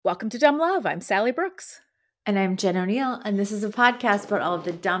Welcome to Dumb Love. I'm Sally Brooks. And I'm Jen O'Neill, and this is a podcast about all of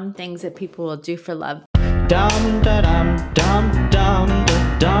the dumb things that people will do for love. Dum da dum dum dum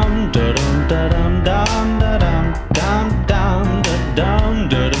dum da dum da dum dum da dum dum dum da dum da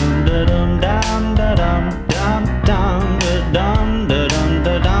dum da dum dum da dum dum dum da dum da dum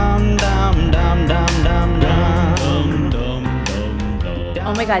da dum dum dum dum dum dum.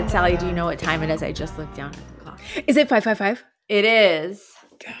 Oh my God, Sally, do you know what time it is? I just looked down at the clock. Is it 555? It is.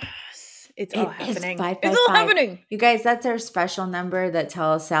 Yes. It's all happening. It's all happening. You guys, that's our special number that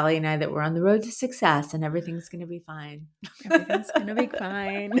tells Sally and I that we're on the road to success and everything's going to be fine. Everything's going to be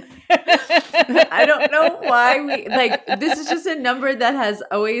fine. I don't know why this is just a number that has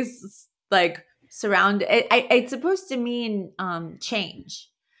always surrounded it. It's supposed to mean change.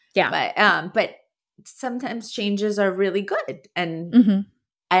 Yeah. But sometimes changes are really good. And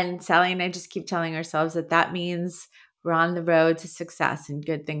Sally and I just keep telling ourselves that means we're on the road to success and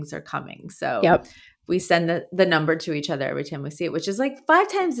good things are coming. So we send the number to each other every time we see it, which is like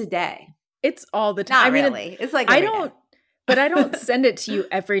 5 times a day. It's all the time. Not really. It's like I don't, but I don't send it to you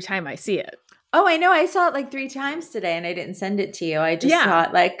every time I see it. Oh, I know. I saw it like 3 times today and I didn't send it to you. I just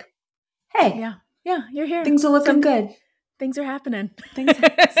thought hey. Yeah, you're here. Things are looking good. Things are happening.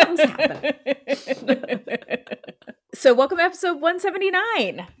 Something's happening. So welcome to episode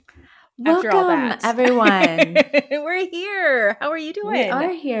 179. Welcome, all that. Everyone. We're here. How are you doing? We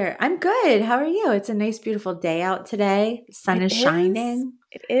are here. I'm good. How are you? It's a nice, beautiful day out today. The sun is shining.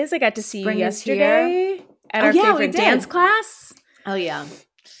 It is. I got to see Spring you yesterday at our favorite dance class. Oh, yeah.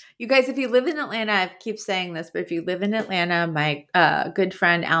 You guys, if you live in Atlanta, I keep saying this, but if you live in Atlanta, my good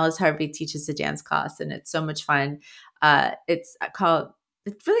friend Alice Harvey teaches a dance class, and it's so much fun. It's called...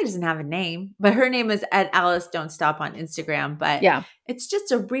 It really doesn't have a name, but her name is at Alice Don't Stop on Instagram. But it's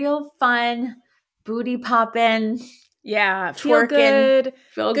just a real fun booty popping. Yeah. Feel good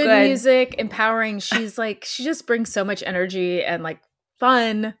music, empowering. She just brings so much energy and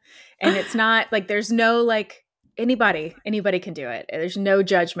fun. And it's not there's no anybody can do it. There's no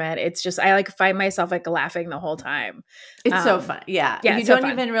judgment. It's just, I find myself laughing the whole time. It's so fun. Yeah. You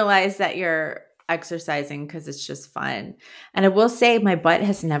don't even realize that you're exercising because it's just fun. And I will say my butt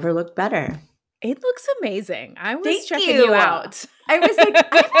has never looked better. It looks amazing. I was Thank checking you out. I was like,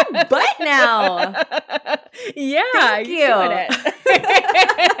 I have a butt now. Yeah. Thank you. You're doing it.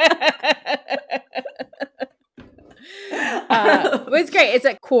 It's great. It's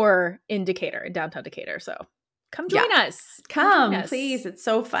a core indicator in downtown Decatur. So come join us. Come, please. It's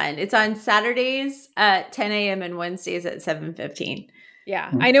so fun. It's on Saturdays at 10 a.m. and Wednesdays at 7:15.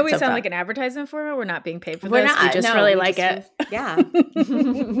 Yeah. I know we sound like an advertisement for it. We're not being paid for this. Not. We just really like it. Yeah.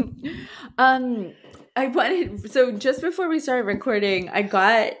 So just before we started recording, I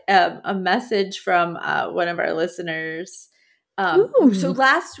got a message from one of our listeners. So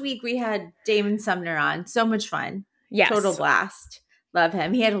last week we had Damon Sumner on. So much fun. Yes. Total blast. Love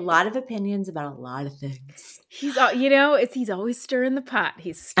him. He had a lot of opinions about a lot of things. He's always stirring the pot.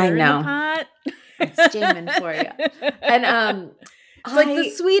 He's stirring the pot. It's Damon for you. And it's the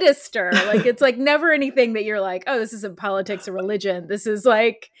sweetest stir. It's never anything that you're oh, this isn't politics or religion. This is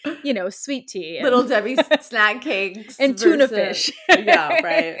sweet tea. And Little Debbie snack cakes. And tuna fish. Yeah,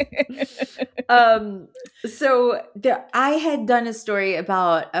 right. I had done a story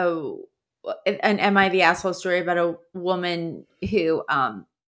about an Am I the Asshole story about a woman who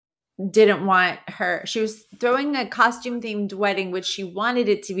didn't want she was throwing a costume themed wedding, which she wanted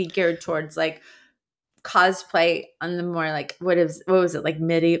it to be geared towards cosplay on the more what was it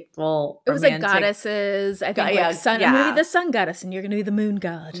medieval? It was goddesses. I think sun. I'm gonna be the sun goddess, and you're gonna be the moon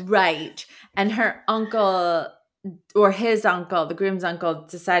god. Right. And her uncle, or his uncle, the groom's uncle,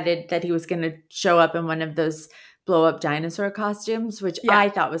 decided that he was gonna show up in one of those blow up dinosaur costumes, which I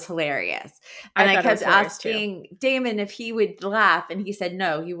thought was hilarious. And I kept asking Damon if he would laugh, and he said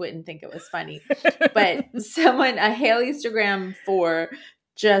no, he wouldn't think it was funny. But a Haleystagram 4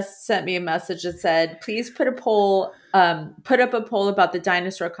 just sent me a message that said, please put up a poll about the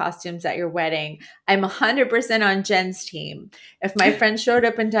dinosaur costumes at your wedding. I'm 100% on Jen's team. If my friends showed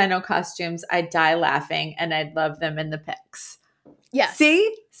up in dino costumes, I'd die laughing and I'd love them in the pics. Yeah.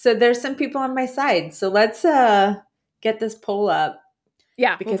 See? So there's some people on my side. So let's get this poll up.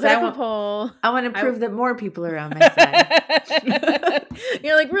 Yeah, because I want to prove that more people are on my side.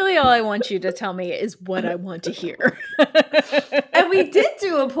 You're really all I want you to tell me is what I want to hear. And we did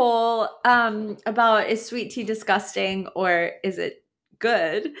do a poll about is sweet tea disgusting or is it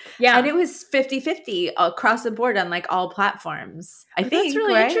good? Yeah. And it was 50-50 across the board on all platforms. I think that's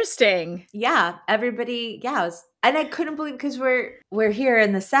really interesting. Yeah. Everybody, and I couldn't believe because we're here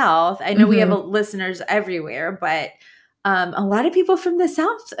in the South. I know we have listeners everywhere, but A lot of people from the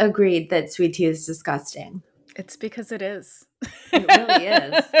South agreed that sweet tea is disgusting. It's because it is. It really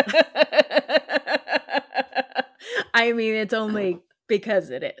is. I mean, it's only because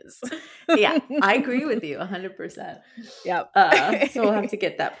it is. Yeah, I agree with you 100%. Yep. So we'll have to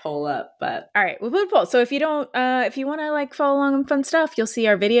get that poll up, but all right, we'll put a poll. So if you don't, if you want to like follow along on fun stuff, you'll see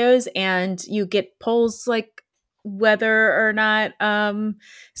our videos and you get polls like whether or not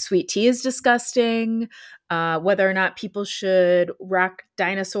sweet tea is disgusting, whether or not people should rock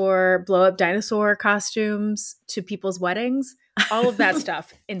blow up dinosaur costumes to people's weddings, all of that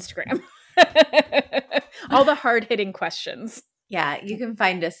stuff, Instagram. All the hard-hitting questions. yeah, you can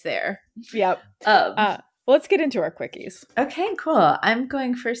find us there. Yep. Well, let's get into our quickies. Okay, cool. I'm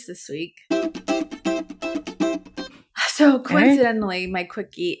going first this week. So coincidentally, my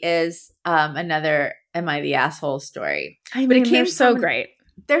quickie is another "Am I the Asshole" story. I mean, they're so great.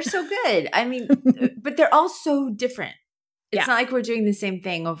 They're so good. I mean, but they're all so different. It's not like we're doing the same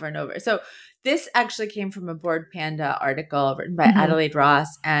thing over and over. So this actually came from a Bored Panda article written by Adelaide Ross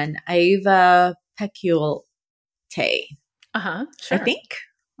and Aiva Peculte. Sure. I think.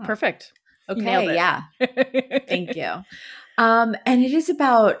 Perfect. Okay, yeah. Thank you. And it is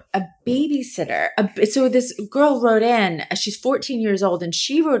about a babysitter. So this girl wrote in, she's 14 years old, and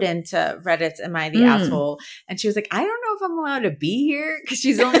she wrote into Reddit's Am I the Asshole? And she was like, I don't know if I'm allowed to be here because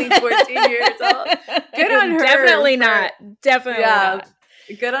she's only 14 years old. Good on her. Definitely not. Not.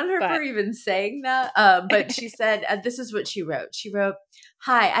 Good on her for even saying that. But she said, this is what she wrote. She wrote,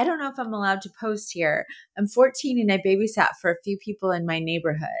 "Hi, I don't know if I'm allowed to post here. I'm 14 and I babysat for a few people in my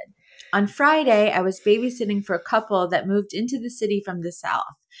neighborhood. On Friday, I was babysitting for a couple that moved into the city from the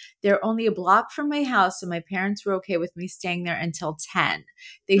south. They're only a block from my house, so my parents were okay with me staying there until 10.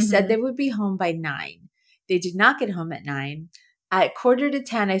 They said they would be home by 9. They did not get home at 9. At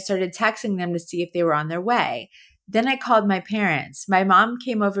 9:45, I started texting them to see if they were on their way. Then I called my parents. My mom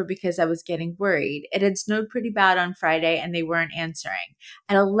came over because I was getting worried. It had snowed pretty bad on Friday and they weren't answering.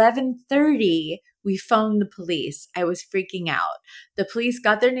 At 11:30, we phoned the police. I was freaking out. The police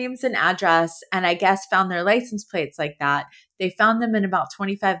got their names and address and I guess found their license plates like that. They found them in about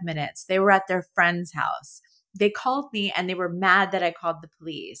 25 minutes. They were at their friend's house. They called me and they were mad that I called the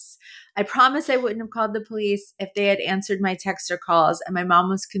police. I promised I wouldn't have called the police if they had answered my texts or calls, and my mom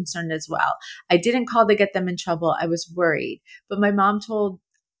was concerned as well. I didn't call to get them in trouble. I was worried.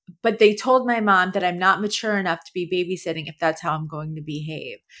 But they told my mom that I'm not mature enough to be babysitting if that's how I'm going to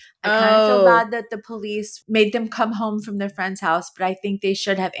behave. I kind of feel bad that the police made them come home from their friend's house, but I think they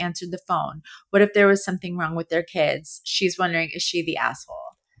should have answered the phone. What if there was something wrong with their kids? She's wondering, is she the asshole?"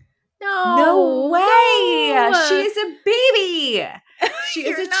 No way. No. She's a baby. She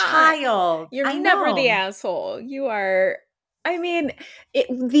is a child. You're never the asshole. You are. I mean,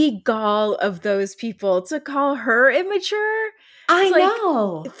 the gall of those people to call her immature. I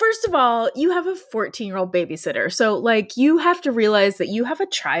know. First of all, you have a 14-year-old babysitter. So, like, you have to realize that you have a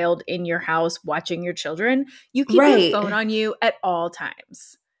child in your house watching your children. You keep your phone on you at all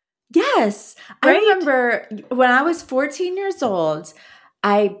times. Yes. Right? I remember when I was 14 years old,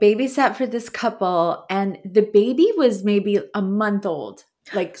 I babysat for this couple and the baby was maybe a month old,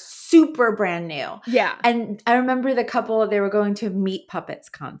 like super brand new. Yeah. And I remember the couple, they were going to a Meat Puppets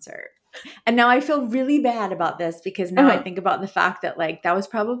concert. And now I feel really bad about this because now I think about the fact that like that was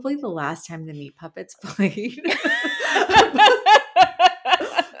probably the last time the Meat Puppets played.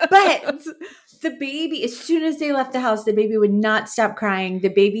 But the baby, as soon as they left the house, the baby would not stop crying. The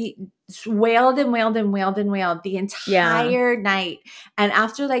baby wailed and wailed and wailed and wailed the entire night. And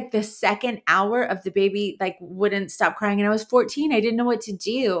after like the second hour of the baby like wouldn't stop crying, and I was 14, I didn't know what to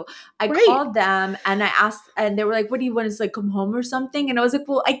do. I called them and I asked, and they were like, "What do you want us to like come home or something?" And I was like,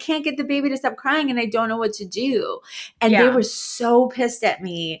 "Well, I can't get the baby to stop crying and I don't know what to do." And they were so pissed at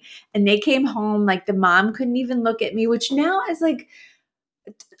me. And they came home, like the mom couldn't even look at me, which now is like,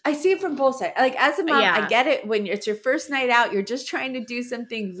 I see it from both sides. Like as a mom, I get it when it's your first night out, you're just trying to do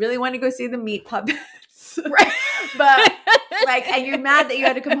something, really want to go see the Meat Puppets. Right. But like, and you're mad that you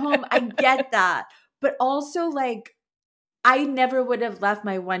had to come home. I get that. But also like, I never would have left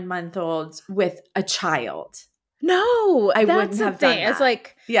my 1-month-old with a child. No, I wouldn't have done that. It's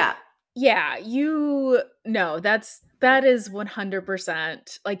like, that is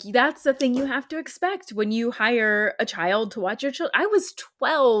 100%. Like, that's the thing you have to expect when you hire a child to watch your children. I was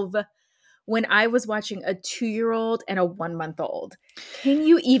 12 when I was watching a 2-year-old and a 1-month-old. Can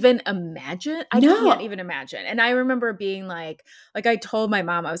you even imagine? I can't even imagine. And I remember being like I told my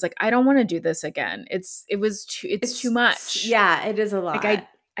mom, I was like, I don't want to do this again. It's too much. Yeah, it is a lot. Like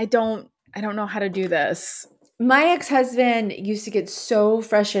I don't know how to do this. My ex-husband used to get so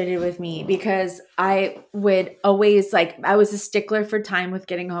frustrated with me because I would always I was a stickler for time with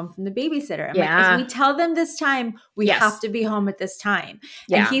getting home from the babysitter. I'm like, if we tell them this time, we have to be home at this time.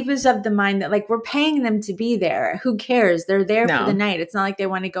 Yeah. And he was of the mind that we're paying them to be there. Who cares? They're there for the night. It's not like they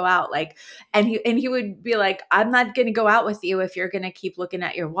want to go out. And he would be like, I'm not going to go out with you if you're going to keep looking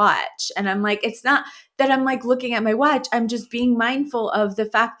at your watch. And I'm like, it's not that I'm looking at my watch. I'm just being mindful of the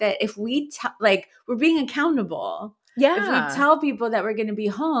fact that if we we're being accountable. Yeah. If we tell people that we're going to be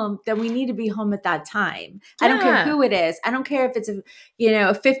home, then we need to be home at that time. Yeah. I don't care who it is. I don't care if it's a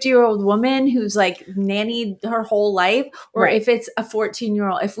 50-year-old woman who's nannied her whole life, or if it's a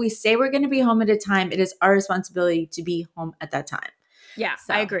 14-year-old. If we say we're going to be home at a time, it is our responsibility to be home at that time. Yeah,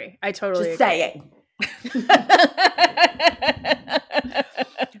 so, I agree. I totally just agree.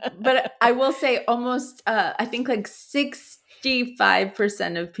 But I will say almost, I think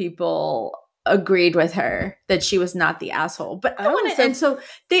 65% of people agreed with her that she was not the asshole. But so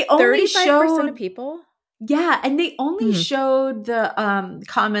they only 35% of people. Yeah, and they only showed the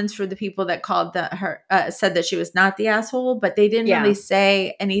comments for the people that called her said that she was not the asshole, but they didn't really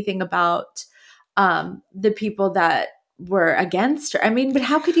say anything about the people that were against her. I mean, but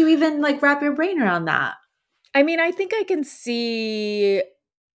how could you even wrap your brain around that? I mean, I think I can see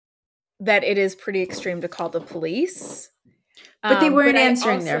that it is pretty extreme to call the police. But they weren't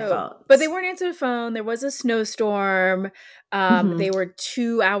answering their phone. But they weren't answering the phone. There was a snowstorm. They were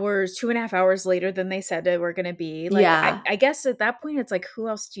 2.5 hours later than they said they were going to be. I guess at that point, it's who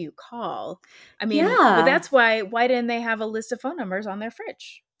else do you call? I mean, but that's why didn't they have a list of phone numbers on their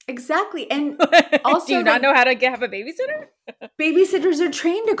fridge? Exactly. And also, do you not know how to have a babysitter? Babysitters are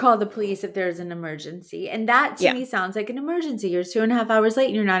trained to call the police if there's an emergency. And that to me sounds like an emergency. You're 2.5 hours late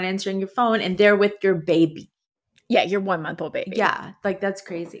and you're not answering your phone and they're with your baby. Yeah, your 1-month-old baby. Yeah, that's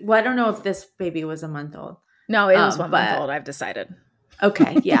crazy. Well, I don't know if this baby was a month old. No, it was 1 month old, I've decided.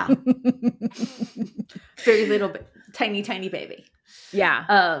 Okay, yeah. Very little, tiny baby.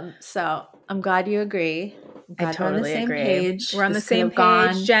 Yeah. So I'm glad you agree. I totally agree. Page. We're on the same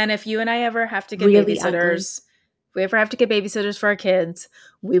page. Jen, if you and I ever have to get babysitters, if we ever have to get babysitters for our kids,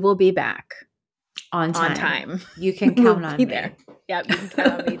 we will be back. On time. You can count on me. There. Yeah, you can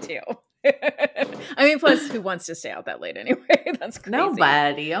count on me too. I mean, plus, who wants to stay out that late anyway? That's crazy.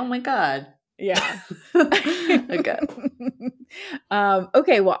 Nobody. Oh my God. Yeah. Okay.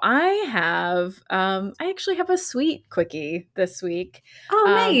 Okay. Well, I actually have a sweet quickie this week. Oh,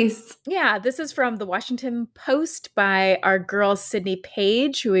 nice. Yeah. This is from the Washington Post by our girl, Sydney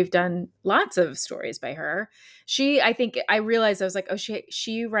Page, who we've done lots of stories by her. I realized I was like, oh,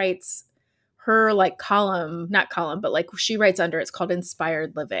 she writes her column, not column, but she writes under, it's called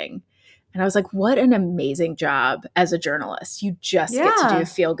Inspired Living. And I was like, what an amazing job as a journalist. You just get to do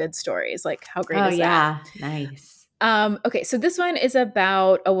feel-good stories. How great is that? Yeah, nice. Okay, so this one is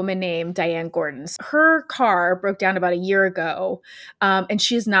about a woman named Diane Gordon. Her car broke down about a year ago, and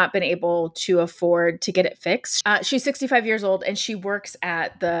she has not been able to afford to get it fixed. She's 65 years old, and she works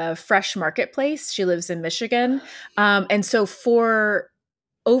at the Fresh Marketplace. She lives in Michigan. And so for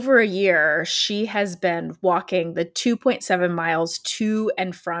over a year, she has been walking the 2.7 miles to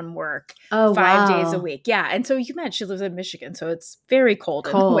and from work 5 days a week. Yeah. And so you mentioned she lives in Michigan, so it's very cold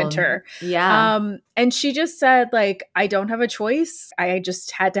in the winter. Yeah. And she just said, I don't have a choice. I just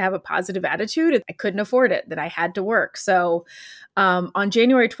had to have a positive attitude. I couldn't afford it, that I had to work. So on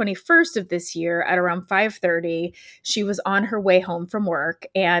January 21st of this year at around 5:30, she was on her way home from work,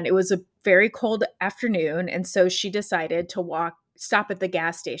 and it was a very cold afternoon. And so she decided to stop at the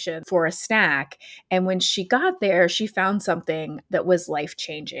gas station for a snack. And when she got there, she found something that was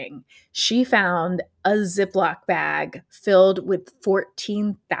life-changing. She found a Ziploc bag filled with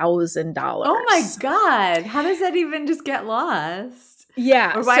 $14,000. Oh my God. How does that even just get lost?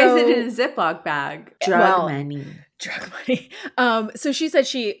 Yeah. Or why is it in a Ziploc bag? Drug money. So she said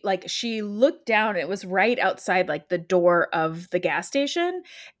she looked down and it was right outside the door of the gas station.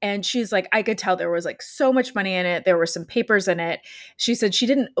 And she's like, I could tell there was so much money in it. There were some papers in it. She said she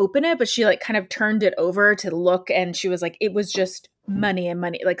didn't open it, but she kind of turned it over to look. And she was like, it was just money and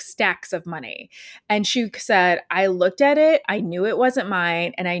money, stacks of money. And she said, I looked at it, I knew it wasn't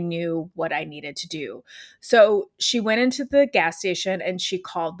mine, and I knew what I needed to do. So she went into the gas station and she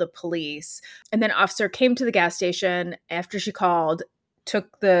called the police. And then an officer came to the gas station after she called,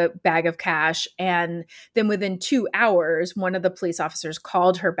 took the bag of cash, and then within 2 hours, one of the police officers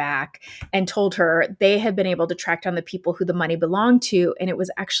called her back and told her they had been able to track down the people who the money belonged to. And it was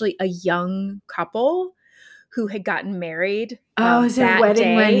actually a young couple who had gotten married. Is it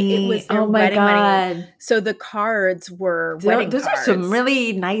wedding money? It was their wedding money. So the cards were wedding cards. Those are some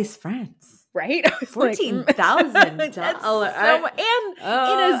really nice friends. Right? I was like, $14,000. that's so and in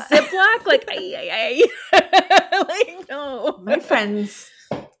a Ziploc, like, like, no. My friends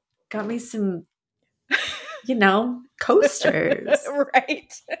got me some, coasters.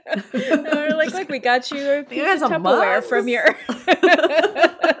 Right. We're like, we got you a piece guys of have Tupperware mugs? from your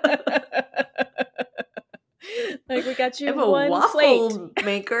like, we got I you have a one waffle plate.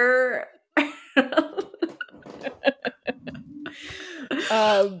 maker.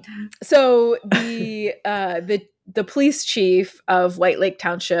 So the police chief of White Lake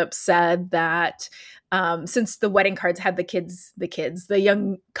Township said that since the wedding cards had the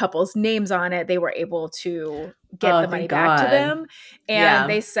young couple's names on it, they were able to get the money back to them. And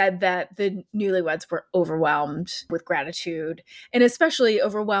they said that the newlyweds were overwhelmed with gratitude, and especially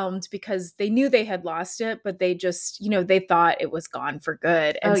overwhelmed because they knew they had lost it, but they just, they thought it was gone for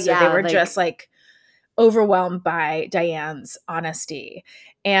good. And so they were just like overwhelmed by Diane's honesty.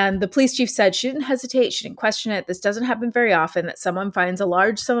 And the police chief said she didn't hesitate. She didn't question it. This doesn't happen very often, that someone finds a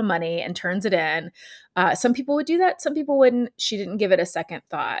large sum of money and turns it in. Some people would do that. Some people wouldn't. She didn't give it a second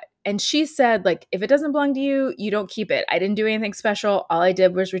thought. And she said, like, if it doesn't belong to you, you don't keep it. I didn't do anything special. All I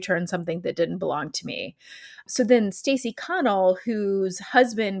did was return something that didn't belong to me. So then Stacy Connell, whose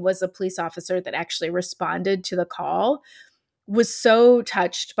husband was a police officer that actually responded to the call, was so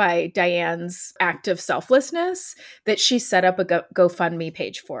touched by Diane's act of selflessness that she set up a GoFundMe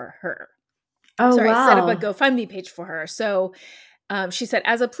page for her. Set up a GoFundMe page for her. So she said,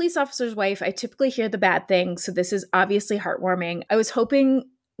 as a police officer's wife, I typically hear the bad things, so this is obviously heartwarming. I was hoping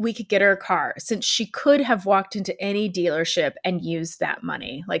we could get her a car, since she could have walked into any dealership and used that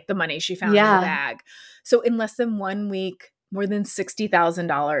money, like the money she found in the bag. So in less than 1 week, more than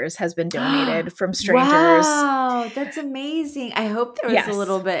 $60,000 has been donated from strangers. Wow, that's amazing. I hope there was a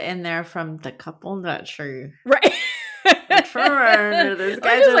little bit in there from the couple. Not sure. Right. Those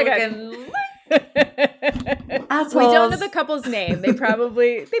guys are looking assholes. We don't know the couple's name. They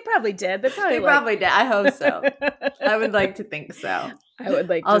probably did. They probably did. I hope so. I would like to think so.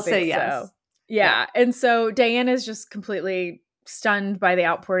 I'll say yes. So. Yeah. And so Diane is just completely stunned by the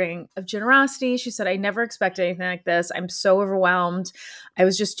outpouring of generosity. She said, I never expected anything like this. I'm so overwhelmed. I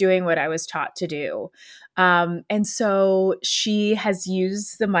was just doing what I was taught to do. And so she has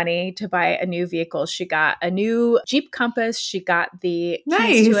used the money to buy a new vehicle. She got a new Jeep Compass. She got the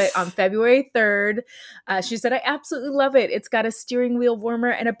keys to it on February 3rd. She said, I absolutely love it. It's got a steering wheel warmer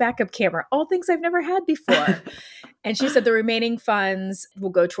and a backup camera, all things I've never had before. And she said the remaining funds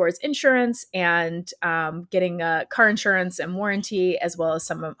will go towards insurance and getting car insurance and warranty, as well as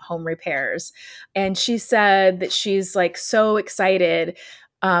some home repairs. And she said that she's like so excited,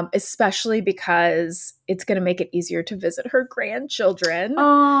 especially because it's going to make it easier to visit her grandchildren.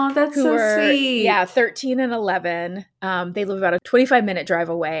 Oh, that's so sweet. Yeah, 13 and 11. They live about a 25-minute drive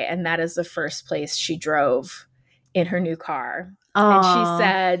away, and that is the first place she drove in her new car. And she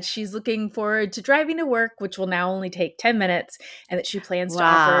said she's looking forward to driving to work, which will now only take 10 minutes, and that she plans to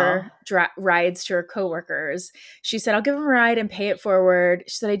offer rides to her coworkers. She said, I'll give them a ride and pay it forward.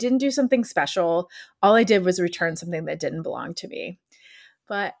 She said, I didn't do something special. All I did was return something that didn't belong to me.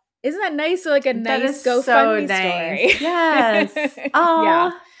 But isn't that nice? Like a nice GoFundMe story. Yes. Oh,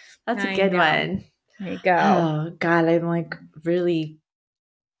 yeah. That's a good one. There you go. Oh, God. I'm like really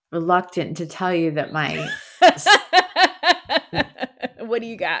reluctant to tell you that my what do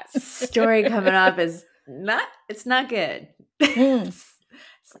you got? Story coming up is it's not good. It's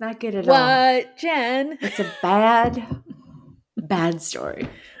not good at all. What, Jen? It's a bad story.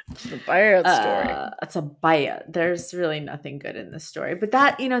 It's a bad story. It's a bad. There's really nothing good in this story. But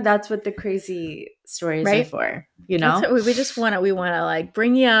that, that's what the crazy stories are for, That's what we just want to, like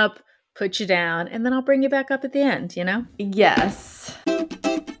bring you up, put you down, and then I'll bring you back up at the end, Yes.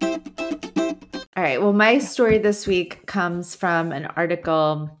 All right. Well, my story this week comes from an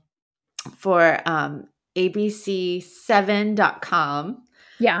article for ABC7.com.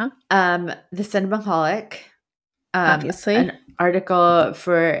 Yeah. The Cinemaholic. Obviously. An article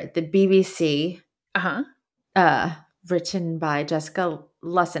for the BBC. Written by Jessica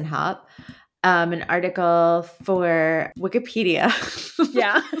Lussenhop. An article for Wikipedia.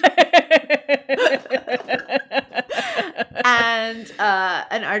 Yeah. And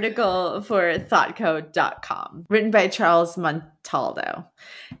an article for thoughtcode.com written by Charles Montaldo.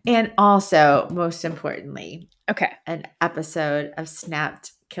 And also, most importantly, an episode of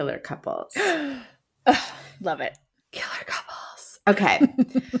Snapped Killer Couples. Love it. Killer Couples. Okay.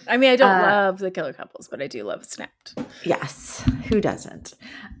 I mean, I don't love the Killer Couples, but I do love Snapped. Yes. Who doesn't?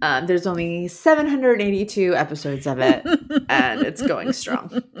 There's only 782 episodes of it, and it's going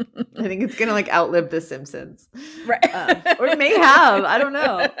strong. I think it's going to outlive The Simpsons. Right. Or it may have. I don't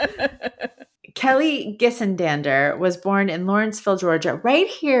know. Kelly Gissendander was born in Lawrenceville, Georgia, right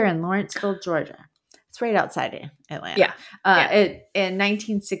here in Lawrenceville, Georgia. It's right outside Atlanta. In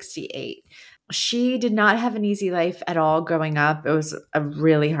 1968. She did not have an easy life at all growing up. It was a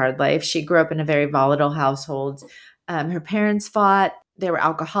really hard life. She grew up in a very volatile household. Her parents fought. They were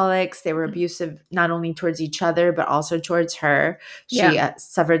alcoholics. They were abusive, not only towards each other, but also towards her. She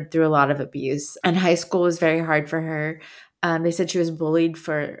suffered through a lot of abuse. And high school was very hard for her. They said she was bullied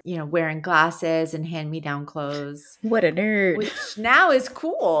for, wearing glasses and hand-me-down clothes. What a nerd. Which now is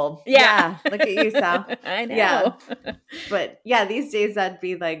cool. Yeah. Look at you, Sal. I know. Yeah. But yeah, these days that'd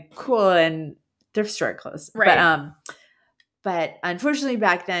be like cool and thrift store clothes. Right. But unfortunately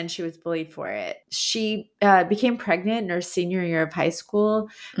back then she was bullied for it. She became pregnant in her senior year of high school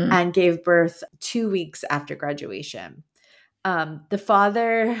and gave birth 2 weeks after graduation. The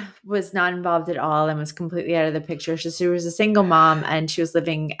father was not involved at all and was completely out of the picture. She was a single mom and she was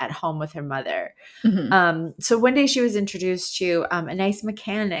living at home with her mother. So one day she was introduced to a nice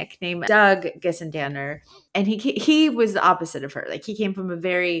mechanic named Doug Gissendander, and he was the opposite of her. Like, he came from a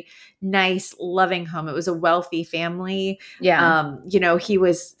very nice, loving home. It was a wealthy family. Yeah. He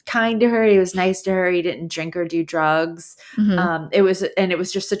was kind to her. He was nice to her. He didn't drink or do drugs. It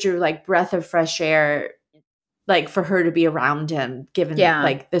was just such a breath of fresh air, for her to be around him, given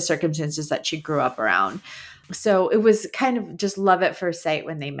the circumstances that she grew up around. So it was kind of just love at first sight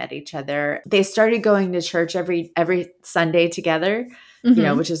when they met each other. They started going to church every Sunday together,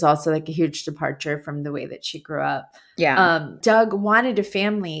 which is also a huge departure from the way that she grew up. Yeah. Doug wanted a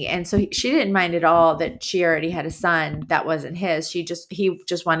family. And so she didn't mind at all that she already had a son that wasn't his. He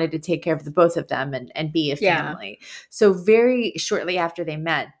just wanted to take care of the both of them and be a family. So very shortly after they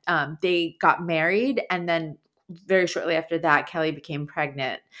met, they got married, and then very shortly after that, Kelly became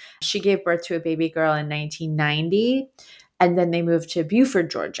pregnant. She gave birth to a baby girl in 1990, and then they moved to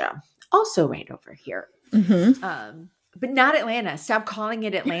Buford, Georgia, also right over here. But not Atlanta. Stop calling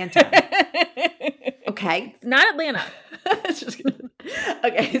it Atlanta. Okay? Not Atlanta.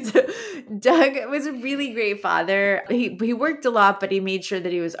 Okay, so Doug was a really great father. He worked a lot, but he made sure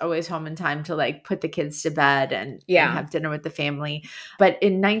that he was always home in time to put the kids to bed and have dinner with the family. But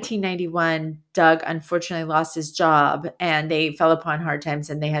in 1991, Doug unfortunately lost his job and they fell upon hard times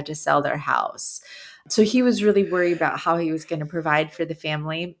and they had to sell their house. So he was really worried about how he was going to provide for the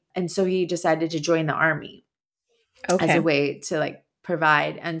family. And so he decided to join the Army as a way to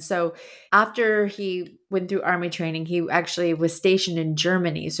provide. And so after he went through Army training, he actually was stationed in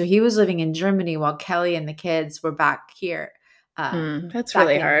Germany. So he was living in Germany while Kelly and the kids were back here. That's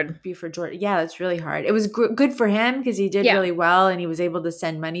really hard. Buford, Georgia. Yeah, that's really hard. It was good for him because he did really well and he was able to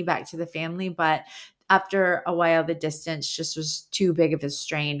send money back to the family. But after a while, the distance just was too big of a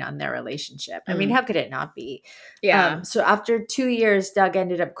strain on their relationship. I mean, how could it not be? Yeah. So after 2 years, Doug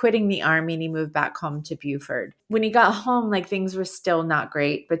ended up quitting the Army and he moved back home to Buford. When he got home, things were still not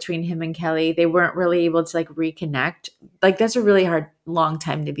great between him and Kelly. They weren't really able to reconnect. That's a really hard, long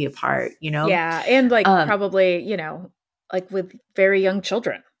time to be apart, Yeah. And probably, with very young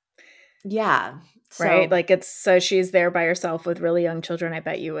children. Yeah. Right. So she's there by herself with really young children. I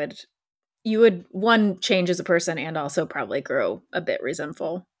bet you would one, change as a person and also probably grow a bit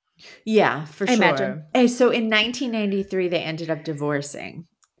resentful. Yeah, for sure. Imagine. And so in 1993, they ended up divorcing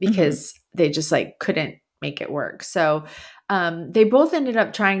because they just couldn't make it work. So they both ended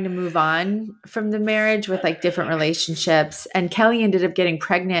up trying to move on from the marriage with different relationships. And Kelly ended up getting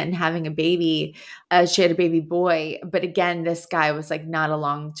pregnant and having a baby. She had a baby boy. But again, this guy was not a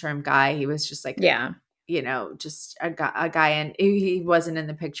long-term guy. He was just just a guy, and he wasn't in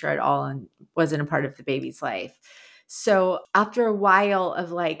the picture at all and wasn't a part of the baby's life. So after a while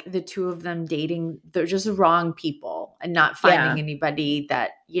of the two of them dating, they're just wrong people and not finding anybody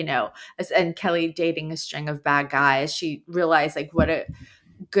that, and Kelly dating a string of bad guys, she realized what a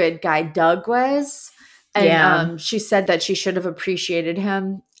good guy Doug was. And she said that she should have appreciated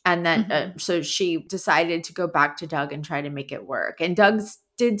him. And then so she decided to go back to Doug and try to make it work. And Doug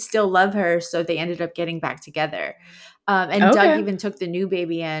did still love her, so they ended up getting back together. And Doug even took the new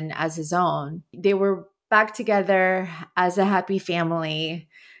baby in as his own. They were back together as a happy family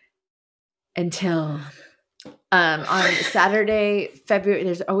until on Saturday, February,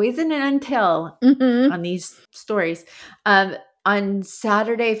 there's always an until on these stories. On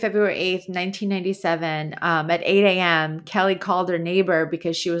Saturday, February 8th, 1997, at 8 a.m., Kelly called her neighbor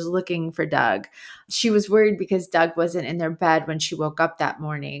because she was looking for Doug. She was worried because Doug wasn't in their bed when she woke up that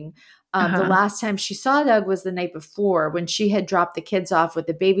morning. The last time she saw Doug was the night before, when she had dropped the kids off with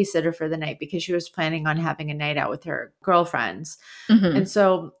the babysitter for the night because she was planning on having a night out with her girlfriends. And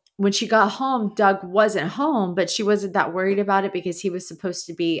so when she got home, Doug wasn't home, but she wasn't that worried about it because he was supposed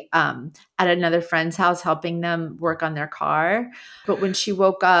to be at another friend's house helping them work on their car. But when she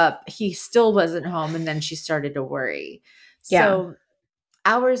woke up, he still wasn't home, and then she started to worry. Yeah. So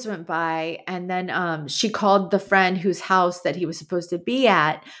hours went by, and then she called the friend whose house that he was supposed to be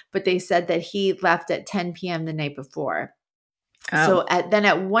at, but they said that he left at 10 p.m. the night before. Oh. So then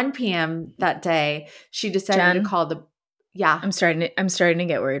at 1 p.m. that day, she decided Jen? to call the I'm starting to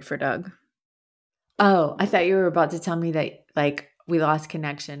get worried for Doug. Oh, I thought you were about to tell me that like we lost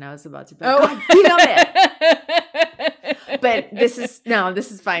connection. I was about to be like, Oh. God damn it. But this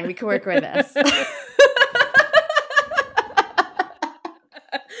is fine. We can work with this.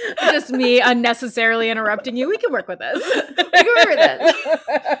 Just me unnecessarily interrupting you. We can work with this. We can work with this.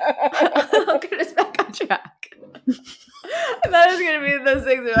 I'll get us back on track. I thought it was going to be those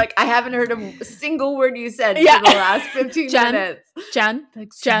things where like, I haven't heard a single word you said for the last 15 minutes. Jen,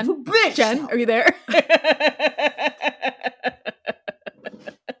 Bitch. Jen, are you there?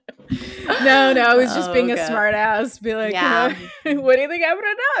 No, I was just being a smart ass. Be like, what do you think happened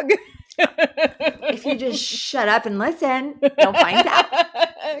to Doug? If you just shut up and listen, you'll find out.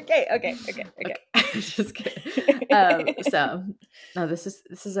 Okay. Just kidding. No, this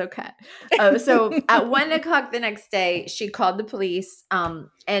is okay. So at 1 o'clock the next day, she called the police.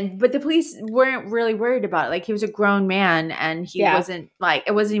 But the police weren't really worried about it. Like, he was a grown man, and he wasn't like,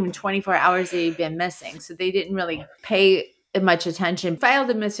 it wasn't even 24 hours that he'd been missing. So they didn't really pay much attention. Filed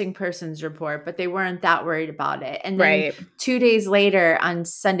a missing persons report, but they weren't that worried about it. And then 2 days later, on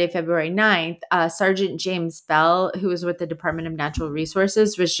Sunday, February 9th, Sergeant James Bell, who was with the Department of Natural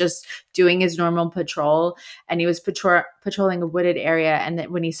Resources, was just doing his normal patrol, and he was patrolling a wooded area, and that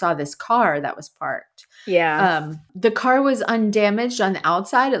when he saw this car that was parked. The car was undamaged on the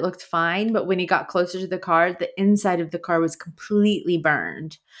outside. It looked fine, but when he got closer to the car, the inside of the car was completely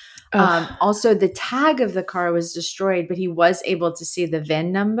burned. Also, the tag of the car was destroyed, but he was able to see the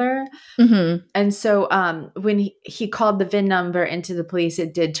VIN number. Mm-hmm. And so when he called the VIN number into the police,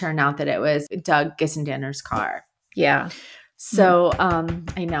 it did turn out that it was Doug Gissendanner's car. Yeah. So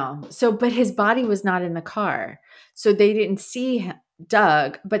I know. So, but his body was not in the car. So they didn't see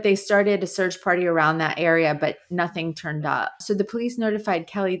Doug, but they started a search party around that area, but nothing turned up. So the police notified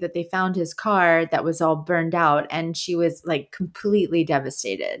Kelly that they found his car that was all burned out, and she was like completely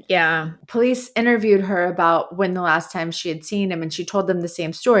devastated. Yeah. Police interviewed her about when the last time she had seen him, and she told them the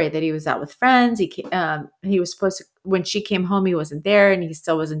same story, that he was out with friends. He was supposed to, when she came home, he wasn't there, and he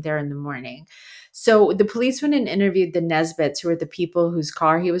still wasn't there in the morning. So the police went and interviewed the Nesbitts, who were the people whose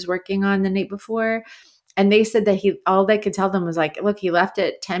car he was working on the night before. And they said that all they could tell them was like, look, he left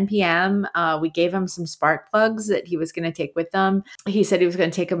at 10 p.m. We gave him some spark plugs that he was going to take with them. He said he was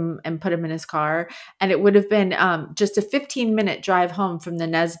going to take them and put them in his car. And it would have been just a 15-minute drive home from the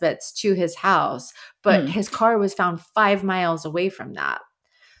Nesbitts to his house. But his car was found 5 miles away from that.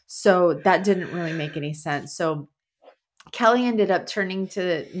 So that didn't really make any sense. So Kelly ended up turning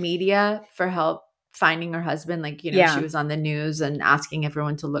to media for help finding her husband. Like, she was on the news and asking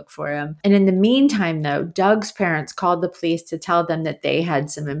everyone to look for him. And in the meantime, though, Doug's parents called the police to tell them that they had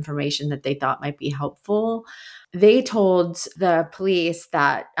some information that they thought might be helpful. They told the police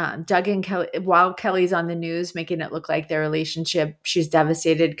that Doug and Kelly, while Kelly's on the news making it look like their relationship, she's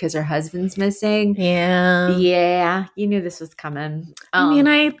devastated because her husband's missing. Yeah. You knew this was coming.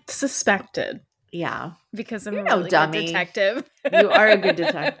 I suspected. Yeah. Because I'm a really good detective. You are a good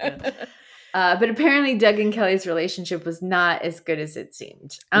detective. But apparently Doug and Kelly's relationship was not as good as it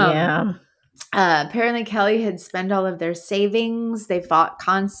seemed. Apparently Kelly had spent all of their savings. They fought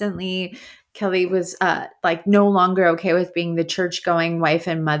constantly. Kelly was no longer okay with being the church-going wife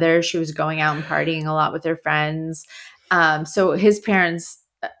and mother. She was going out and partying a lot with her friends. So his parents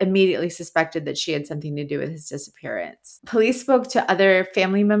immediately suspected that she had something to do with his disappearance. Police spoke to other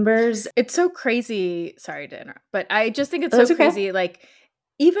family members. It's so crazy. Sorry to interrupt, but I just think it's so crazy. Like,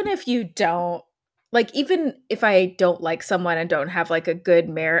 even if you don't, like, even if I don't like someone and don't have like a good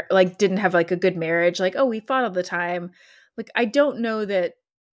marriage, like didn't have like a good marriage, like, oh, we fought all the time. Like, I don't know that,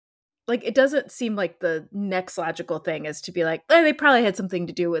 like, it doesn't seem like the next logical thing is to be like, oh, they probably had something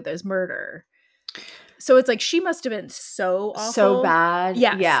to do with his murder. So it's like, she must have been so awful. So bad.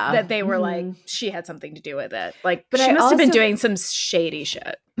 Yes, yeah. That they were like, she had something to do with it. Like, but she must have been doing some shady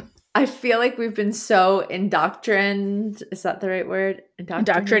shit. I feel like we've been so indoctrinated. Is that the right word?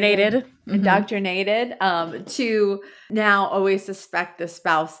 Indoctrinated. Indoctrinated to now always suspect the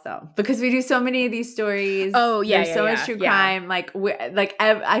spouse, though, because we do so many of these stories. Oh yeah, there's so much true crime. Like,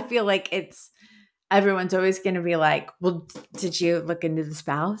 I feel like everyone's always going to be like, well, did you look into the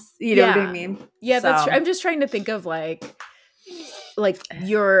spouse? You know what I mean? Yeah, that's true. I'm just trying to think of like, like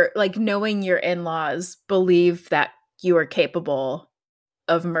your like knowing your in-laws believe that you are capable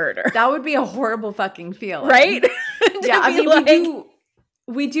of murder. That would be a horrible fucking feeling. Right? Yeah, I mean,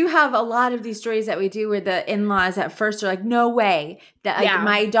 we do have a lot of these stories that we do where the in-laws at first are like, no way, that like,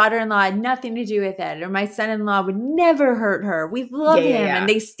 my daughter-in-law had nothing to do with it, or my son-in-law would never hurt her. We love him. And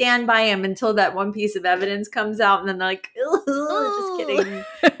they stand by him until that one piece of evidence comes out, and then they're like, just kidding.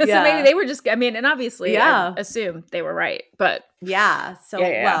 So maybe they were just, I mean, and obviously I assume they were right, but. Yeah. So,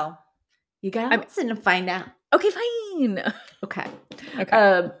 well, you got to listen to find out. Okay, fine. Okay.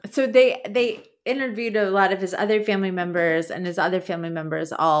 So they interviewed a lot of his other family members, and his other family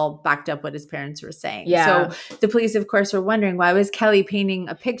members all backed up what his parents were saying. Yeah. So the police, of course, were wondering, why was Kelly painting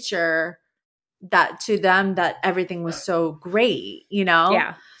a picture that to them that everything was so great, you know?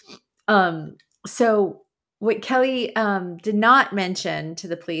 Yeah. So what Kelly did not mention to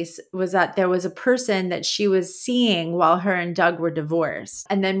the police was that there was a person that she was seeing while her and Doug were divorced.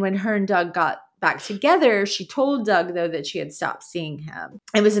 And then when her and Doug got back together, she told Doug, though, that she had stopped seeing him.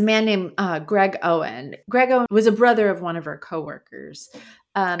 It was a man named Greg Owen. Greg Owen was a brother of one of her coworkers.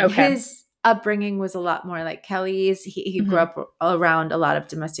 His upbringing was a lot more like Kelly's. He grew up around a lot of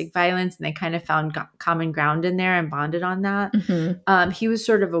domestic violence, and they kind of found common ground in there and bonded on that. He was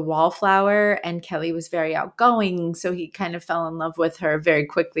sort of a wallflower, and Kelly was very outgoing, so he kind of fell in love with her very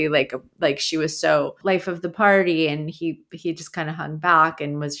quickly, like she was so life of the party, and he just kind of hung back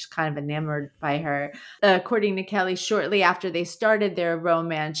and was just kind of enamored by her. According to Kelly, shortly after they started their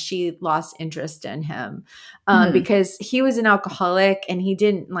romance, she lost interest in him because he was an alcoholic, and he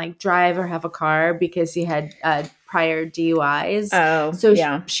didn't like drive or have a car because he had prior DUIs.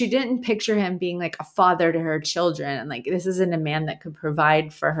 So she didn't picture him being like a father to her children, and like this isn't a man that could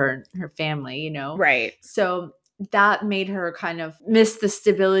provide for her and her family, you know? Right. So that made her kind of miss the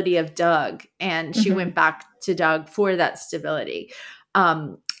stability of Doug, and she went back to Doug for that stability.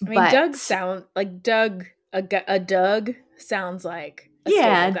 I mean, Doug sounds like Doug. A Doug sounds like a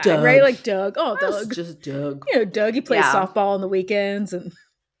guy, Doug, right? Like Doug. Oh, that's Doug, just Doug. You know, Doug. He plays softball on the weekends and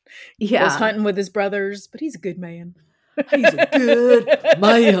goes hunting with his brothers. But he's a good man. He's a good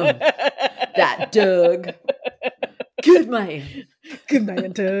man. That Doug. Good man. Good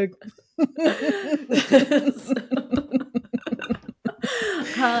man, Doug.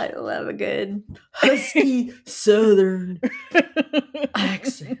 I love a good husky Southern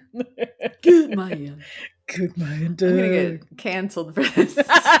accent. Good man. Good man, Doug. I'm going to get canceled for this.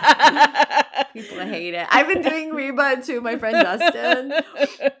 People hate it. I've been doing Reba to my friend Dustin,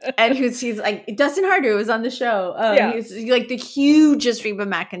 and he's like, Dustin Harder was on the show. He's like the hugest Reba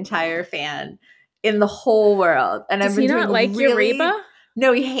McEntire fan in the whole world. And Does he not like your Reba?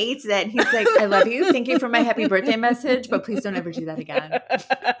 No, he hates it. He's like, I love you. Thank you for my happy birthday message, but please don't ever do that again.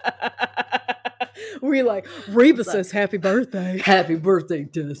 We're like, Reba says happy birthday. Happy birthday,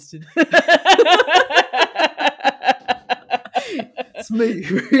 Dustin. It's me,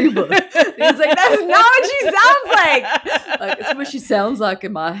 Reba. He's like, that's not what she sounds like. Like, it's what she sounds like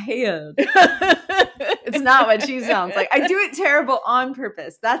in my head. It's not what she sounds like. I do it terrible on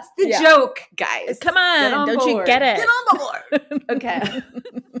purpose. That's the joke, guys. Come on, don't you get it? Get on the board. Okay.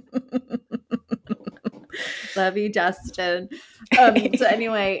 Love you, Justin. So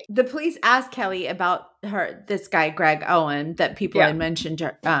anyway, the police asked Kelly about this guy, Greg Owen, that people had mentioned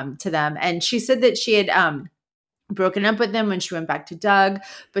to them. And she said that she had broken up with him when she went back to Doug,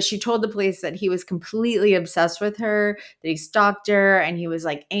 but she told the police that he was completely obsessed with her, that he stalked her, and he was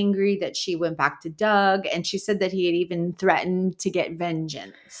like angry that she went back to Doug. And she said that he had even threatened to get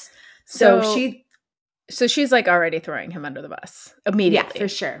vengeance. So she's like already throwing him under the bus immediately. Yeah, for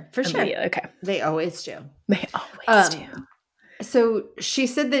sure. For sure. Okay. They always do. They always do. So she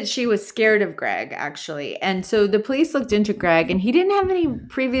said that she was scared of Greg, actually. And so the police looked into Greg, and he didn't have any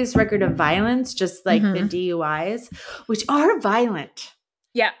previous record of violence, just like the DUIs, which are violent.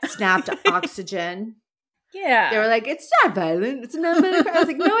 Yeah. Snapped oxygen. Yeah. They were like, it's not violent. It's not violent. I was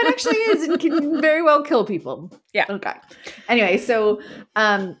like, no, it actually is, and can very well kill people. Yeah. Okay. Anyway, so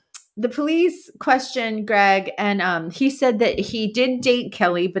the police questioned Greg, and he said that he did date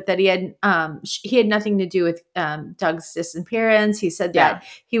Kelly, but that he had nothing to do with Doug's disappearance. He said that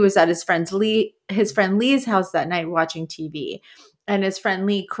he was at his friend Lee's house that night watching TV, and his friend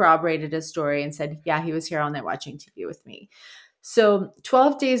Lee corroborated his story and said, yeah, he was here all night watching TV with me. So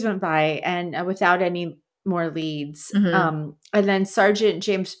 12 days went by, and without any more leads. And then Sergeant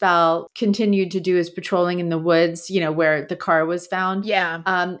James Bell continued to do his patrolling in the woods, where the car was found. Yeah.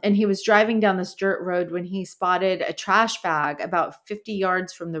 And he was driving down this dirt road when he spotted a trash bag about 50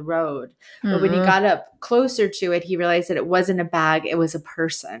 yards from the road. But when he got up closer to it, he realized that it wasn't a bag, it was a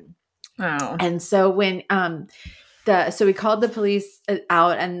person. Oh. And so when So we called the police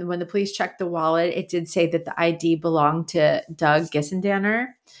out, and when the police checked the wallet, it did say that the ID belonged to Doug Gissendaner.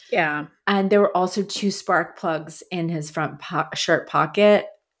 Yeah. And there were also 2 spark plugs in his front shirt pocket.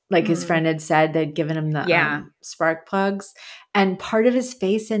 Like his friend had said, they'd given him the spark plugs. And part of his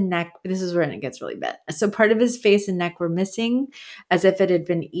face and neck, this is where it gets really bad. So part of his face and neck were missing, as if it had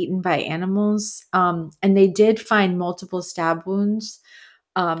been eaten by animals. And they did find multiple stab wounds.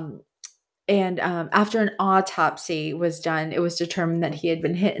 And after an autopsy was done, it was determined that he had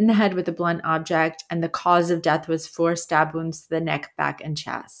been hit in the head with a blunt object, and the cause of death was 4 stab wounds to the neck, back, and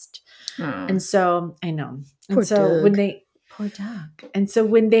chest. And so, I know. Poor Doug. Poor Doug. And so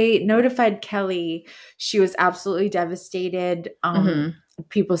when they notified Kelly, she was absolutely devastated.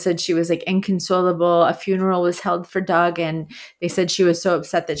 People said she was like inconsolable. A funeral was held for Doug, and they said she was so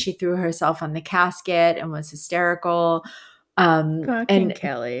upset that she threw herself on the casket and was hysterical. Fucking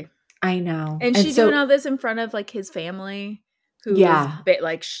Kelly. I know. And she doing all this in front of like his family, who was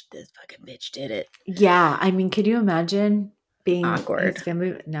like, this fucking bitch did it. Yeah. I mean, could you imagine being awkward? His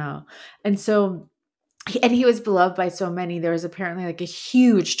family? No. And so, he was beloved by so many. There was apparently like a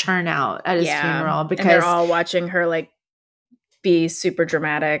huge turnout at his funeral because they're all watching her like be super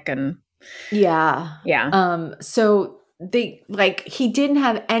dramatic and so they like, he didn't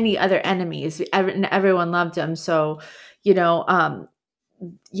have any other enemies, and everyone loved him. So,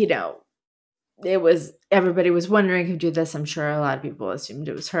 everybody was wondering who did this. I'm sure a lot of people assumed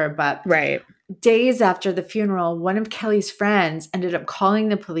it was her, but days after the funeral, one of Kelly's friends ended up calling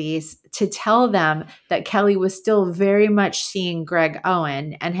the police to tell them that Kelly was still very much seeing Greg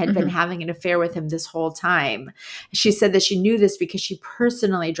Owen and had been having an affair with him this whole time. She said that she knew this because she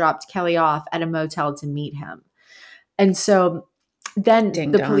personally dropped Kelly off at a motel to meet him. And so then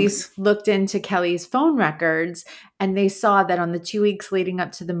the police looked into Kelly's phone records, and they saw that on the 2 weeks leading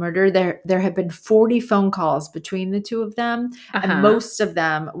up to the murder, there had been 40 phone calls between the two of them, and most of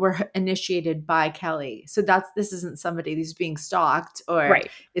them were initiated by Kelly. So this isn't somebody who's being stalked or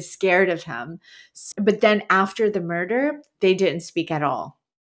is scared of him. But then after the murder, they didn't speak at all.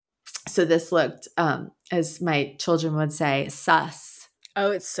 So this looked, as my children would say, sus.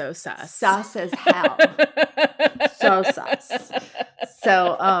 Oh, it's so sus. Sus as hell. So sus.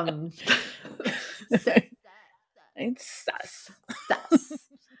 So, it's sus.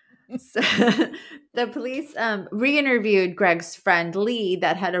 So the police re-interviewed Greg's friend Lee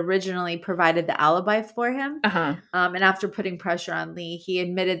that had originally provided the alibi for him. And after putting pressure on Lee, he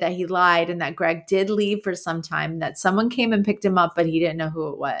admitted that he lied and that Greg did leave for some time, that someone came and picked him up, but he didn't know who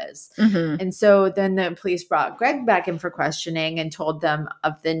it was. And so then the police brought Greg back in for questioning and told them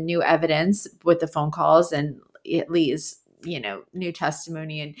of the new evidence with the phone calls and Lee's new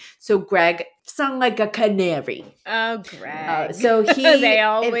testimony. And so Greg sung like a canary. Oh, Greg. So they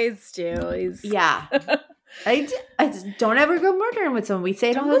always do. I don't ever go murdering with someone. We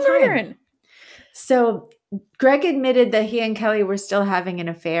say it all the time. So Greg admitted that he and Kelly were still having an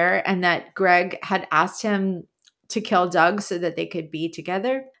affair and that Greg had asked him to kill Doug so that they could be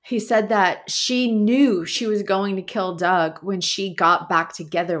together. He said that she knew she was going to kill Doug when she got back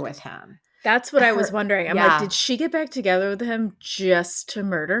together with him. That's what I was wondering. I'm like, did she get back together with him just to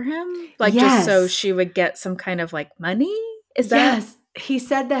murder him? Like, just so she would get some kind of like money? Yes. He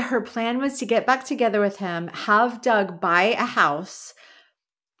said that her plan was to get back together with him, have Doug buy a house,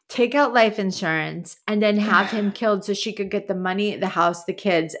 take out life insurance, and then have him killed so she could get the money, the house, the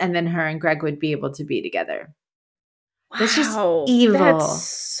kids, and then her and Greg would be able to be together. Wow. That's just evil. That's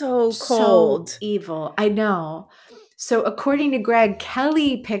so cold. So evil. I know. So according to Greg,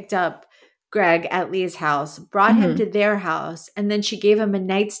 Kelly picked up Greg at Lee's house, brought him to their house, and then she gave him a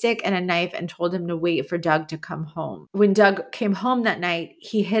nightstick and a knife and told him to wait for Doug to come home. When Doug came home that night,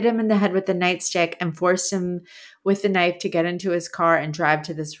 he hit him in the head with the nightstick and forced him with the knife to get into his car and drive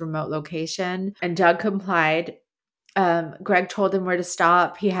to this remote location. And Doug complied. Greg told him where to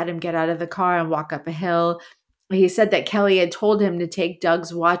stop. He had him get out of the car and walk up a hill. He said that Kelly had told him to take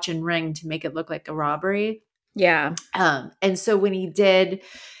Doug's watch and ring to make it look like a robbery. Yeah. And so when he did,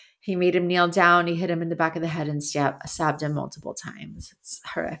 he made him kneel down. He hit him in the back of the head and stabbed him multiple times. It's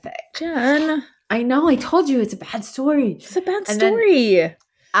horrific. Jen. I know. I told you it's a bad story. It's a bad story.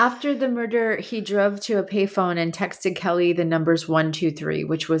 After the murder, he drove to a payphone and texted Kelly the numbers 123,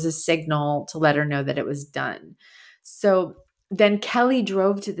 which was a signal to let her know that it was done. So then Kelly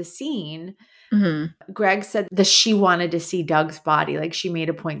drove to the scene. Greg said that she wanted to see Doug's body. Like, she made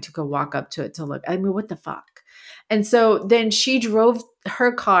a point to go walk up to it to look. I mean, what the fuck? And so then she drove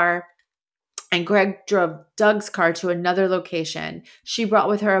her car and Greg drove Doug's car to another location. She brought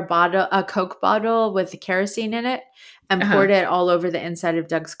with her a Coke bottle with kerosene in it and poured it all over the inside of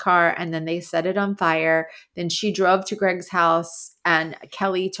Doug's car. And then they set it on fire. Then she drove to Greg's house, and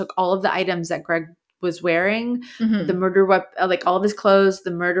Kelly took all of the items that Greg was wearing, the murder weapon, like all of his clothes,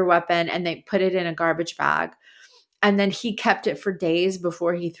 the murder weapon, and they put it in a garbage bag. And then he kept it for days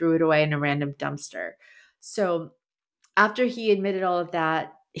before he threw it away in a random dumpster. So after he admitted all of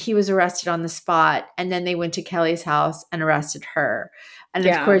that, he was arrested on the spot, and then they went to Kelly's house and arrested her. And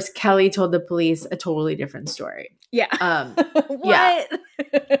of course, Kelly told the police a totally different story. Yeah. What?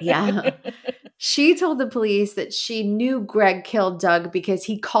 Yeah. She told the police that she knew Greg killed Doug because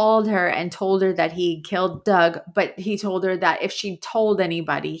he called her and told her that he killed Doug, but he told her that if she told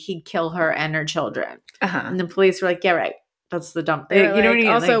anybody, he'd kill her and her children. And the police were like, yeah, right. That's the dumb thing. You know what I mean?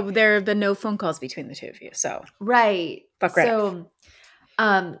 Also, there have been no phone calls between the two of you. So right. Fuck Greg.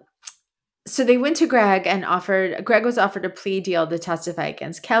 So they went to Greg and Greg was offered a plea deal to testify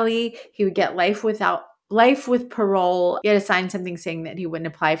against Kelly. He would get life with parole. He had to sign something saying that he wouldn't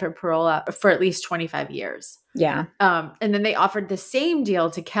apply for parole for at least 25 years. Yeah. And then they offered the same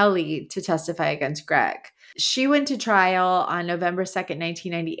deal to Kelly to testify against Greg. She went to trial on November 2nd,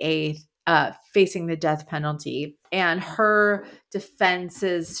 1998, facing the death penalty. And her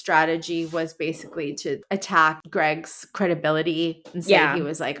defense's strategy was basically to attack Greg's credibility and say he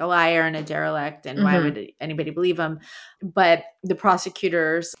was like a liar and a derelict, and why would anybody believe him? But the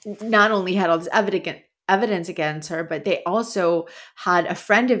prosecutors not only had all this evidence against her, but they also had a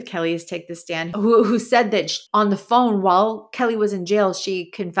friend of Kelly's take the stand who said that on the phone while Kelly was in jail,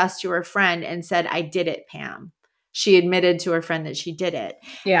 she confessed to her friend and said, "I did it, Pam." She admitted to her friend that she did it.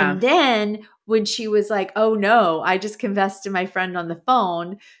 Yeah. And then when she was like, oh no, I just confessed to my friend on the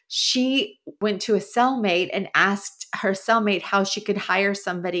phone, she went to a cellmate and asked her cellmate how she could hire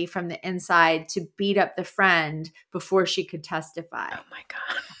somebody from the inside to beat up the friend before she could testify. Oh my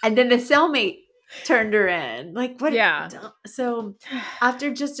God. And then the cellmate turned her in. Like, what? Yeah. So after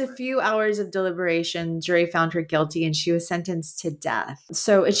just a few hours of deliberation, jury found her guilty and she was sentenced to death.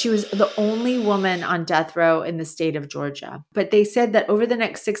 So she was the only woman on death row in the state of Georgia. But they said that over the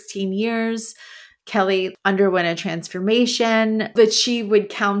next 16 years, Kelly underwent a transformation, that she would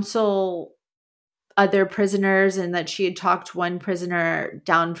counsel other prisoners and that she had talked one prisoner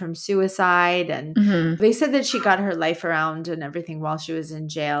down from suicide. And they said that she got her life around and everything while she was in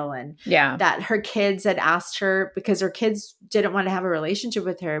jail. And that her kids had asked her, because her kids didn't want to have a relationship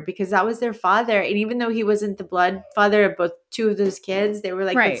with her because that was their father. And even though he wasn't the blood father of both two of those kids, they were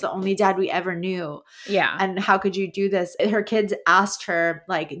like, that's the only dad we ever knew. Yeah. And how could you do this? Her kids asked her,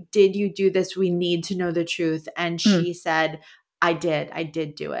 like, did you do this? We need to know the truth. And she said, I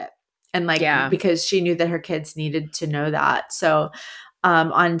did do it. And because she knew that her kids needed to know that. So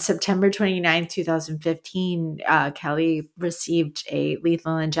on September 29th, 2015, Kelly received a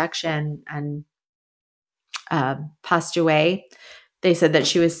lethal injection and passed away. They said that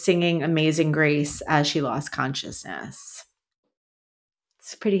she was singing Amazing Grace as she lost consciousness.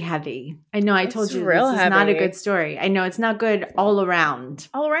 It's pretty heavy. I know I told you this is not a good story. I know it's not good all around.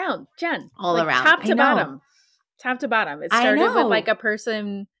 All around, Jen. All around. Top to bottom. Top to bottom. It started with like a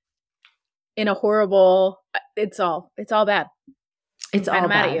person in a horrible, it's all bad. It's all mad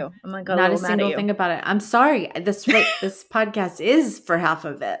bad. at you. I'm like, not a single thing about it. I'm sorry. This podcast is for half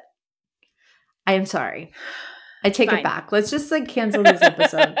of it. I am sorry. I take it back. Let's just cancel this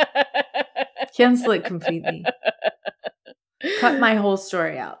episode. Cancel it completely. Cut my whole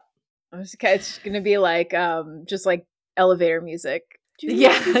story out. It's going to be just like elevator music.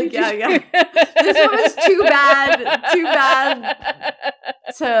 Yeah. This one was too bad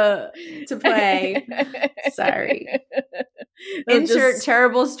to play. Sorry. Insert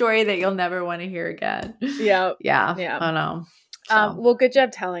terrible story that you'll never want to hear again. Yeah. I know. Well, good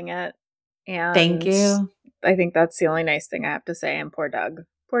job telling it. And thank you. I think that's the only nice thing I have to say. And poor Doug.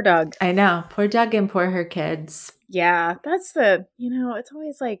 I know. Poor Doug and poor her kids. Yeah. That's it's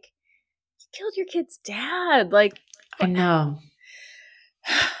always like, you killed your kid's dad. I know.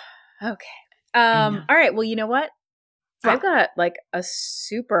 Okay. All right. Well, you know what? I've got a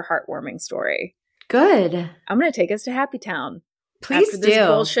super heartwarming story. Good. I'm going to take us to Happy Town. Please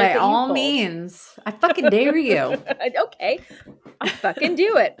do. By all means. I fucking dare you. Okay. I'll fucking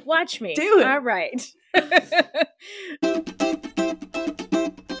do it. Watch me. Do it. All right.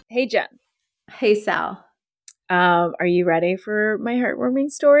 Hey, Jen. Hey, Sal. Are you ready for my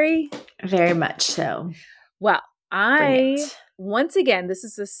heartwarming story? Very much so. Well, once again, this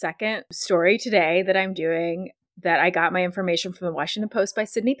is the second story today that I'm doing that I got my information from the Washington Post by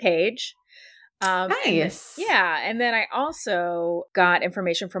Sydney Page. Nice. And then I also got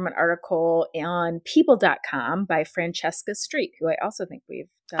information from an article on people.com by Francesca Street, who I also think we've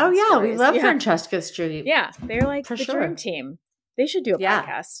done. Oh, yeah. stories. We love Francesca Street. Yeah. They're like For the sure. dream team. They should do a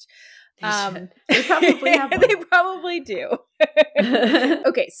podcast. They probably have one. They probably do.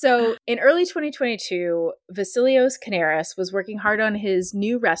 Okay, so in early 2022, Vasilios Canaris was working hard on his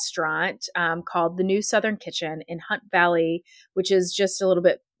new restaurant called the New Southern Kitchen in Hunt Valley, which is just a little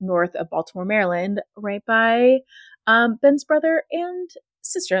bit north of Baltimore, Maryland, right by Ben's brother and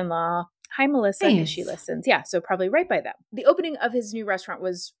sister-in-law. Hi, Melissa, because she listens. Yeah, so probably right by them. The opening of his new restaurant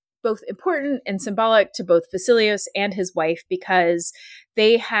was both important and symbolic to both Vasilios and his wife because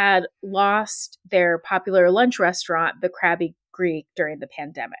they had lost their popular lunch restaurant, the Krabby Greek, during the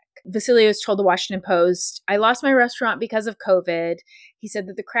pandemic. Vasilios told the Washington Post, "I lost my restaurant because of COVID." He said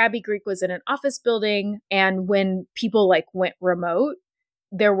that the Krabby Greek was in an office building, and when people went remote,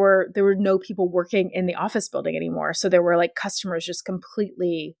 there were no people working in the office building anymore. So there were customers just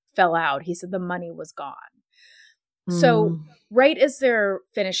completely fell out. He said the money was gone. So right as they're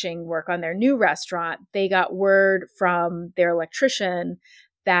finishing work on their new restaurant, they got word from their electrician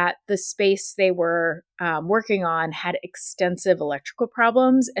that the space they were working on had extensive electrical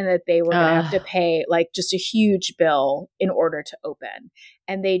problems and that they were going to have to pay just a huge bill in order to open.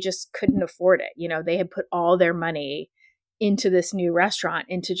 And they just couldn't afford it. They had put all their money into this new restaurant,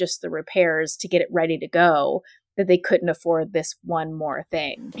 into just the repairs to get it ready to go, that they couldn't afford this one more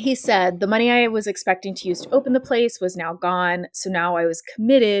thing. He said, "The money I was expecting to use to open the place was now gone. So now I was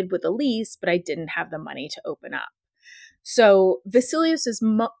committed with a lease, but I didn't have the money to open up." So Vasilios'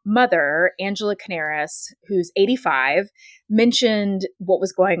 mother, Angela Canaris, who's 85, mentioned what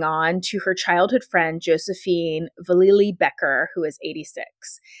was going on to her childhood friend, Josephine Valili Becker, who is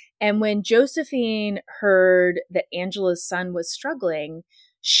 86. And when Josephine heard that Angela's son was struggling,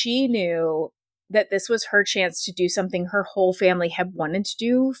 she knew that this was her chance to do something her whole family had wanted to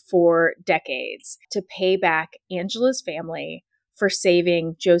do for decades, to pay back Angela's family for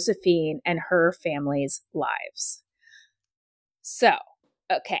saving Josephine and her family's lives. So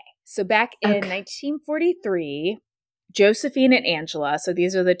back in 1943, Josephine and Angela, so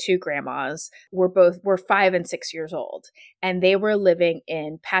these are the two grandmas, were 5 and 6 years old, and they were living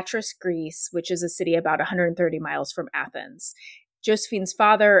in Patras, Greece, which is a city about 130 miles from Athens. Josephine's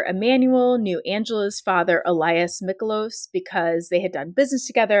father, Emmanuel, knew Angela's father, Elias Michalos, because they had done business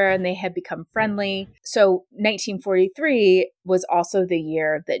together and they had become friendly. So 1943 was also the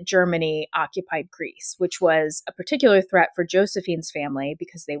year that Germany occupied Greece, which was a particular threat for Josephine's family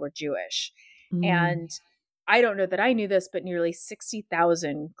because they were Jewish. And I don't know that I knew this, but nearly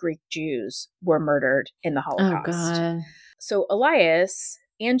 60,000 Greek Jews were murdered in the Holocaust. Oh, God. So Elias,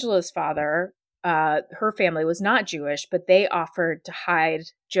 Angela's father, her family was not Jewish, but they offered to hide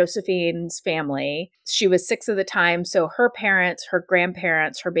Josephine's family. She was 6 at the time. So her parents, her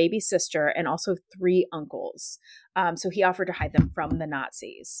grandparents, her baby sister, and also 3 uncles. So he offered to hide them from the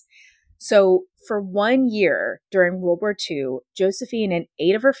Nazis. So for 1 year during World War II, Josephine and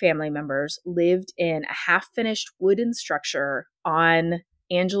 8 of her family members lived in a half-finished wooden structure on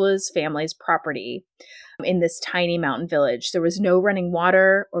Angela's family's property in this tiny mountain village. There was no running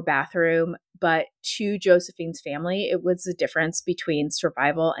water or bathroom, but to Josephine's family, it was the difference between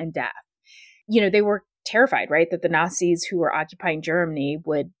survival and death. They were terrified, right, that the Nazis who were occupying Germany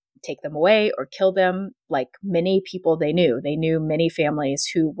would take them away or kill them, like many people they knew. They knew many families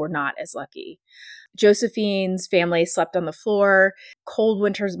who were not as lucky. Josephine's family slept on the floor. Cold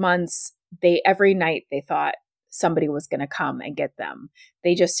winter's months, every night they thought somebody was going to come and get them.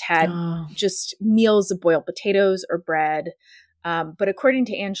 They just had just meals of boiled potatoes or bread. But according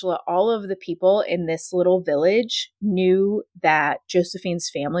to Angela, all of the people in this little village knew that Josephine's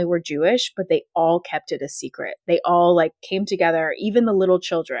family were Jewish, but they all kept it a secret. They all came together, even the little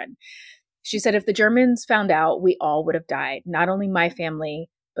children. She said, if the Germans found out, we all would have died. Not only my family,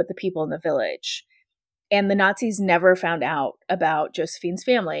 but the people in the village. And the Nazis never found out about Josephine's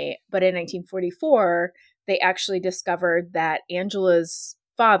family. But in 1944, they actually discovered that Angela's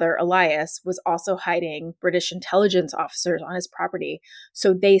father, Elias, was also hiding British intelligence officers on his property.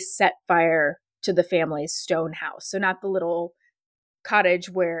 So they set fire to the family's stone house. So not the little cottage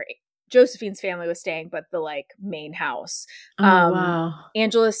where Josephine's family was staying, but the main house. Wow.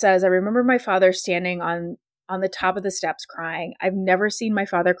 Angela says, I remember my father standing on the top of the steps crying. I've never seen my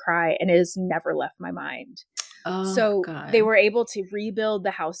father cry, and it has never left my mind. Oh, so God. They were able to rebuild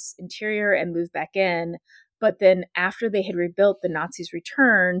the house interior and move back in. But then after they had rebuilt, the Nazis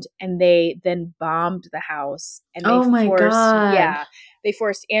returned and they then bombed the house. And they God. they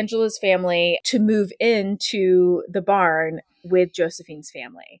forced Angela's family to move into the barn with Josephine's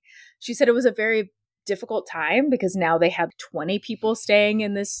family. She said it was a very difficult time because now they had 20 people staying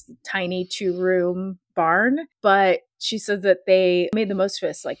in this tiny 2-room barn. But she said that they made the most of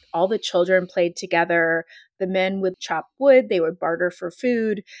this. Like, all the children played together. The men would chop wood. They would barter for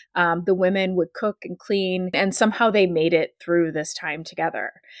food. The women would cook and clean. And somehow they made it through this time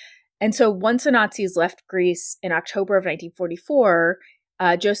together. And so once the Nazis left Greece in October of 1944,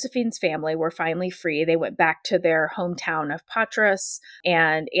 Josephine's family were finally free. They went back to their hometown of Patras,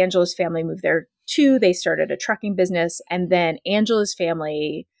 and Angela's family moved there too. They started a trucking business. And then Angela's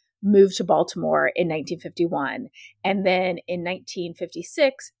family moved to Baltimore in 1951. And then in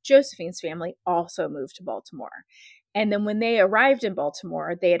 1956, Josephine's family also moved to Baltimore. And then when they arrived in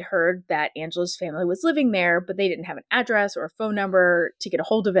Baltimore, they had heard that Angela's family was living there, but they didn't have an address or a phone number to get a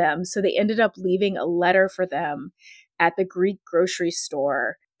hold of them. So they ended up leaving a letter for them at the Greek grocery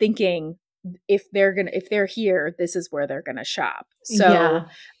store, thinking if they're here, this is where they're gonna shop. So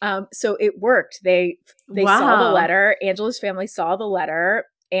so it worked. They saw the letter. Angela's family saw the letter,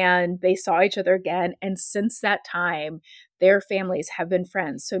 and they saw each other again. And since that time, their families have been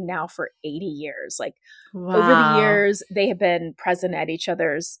friends. So now for 80 years, over the years, they have been present at each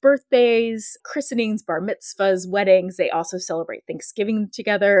other's birthdays, christenings, bar mitzvahs, weddings. They also celebrate Thanksgiving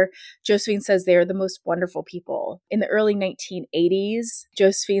together. Josephine says they are the most wonderful people. In the early 1980s,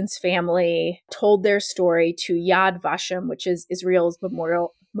 Josephine's family told their story to Yad Vashem, which is Israel's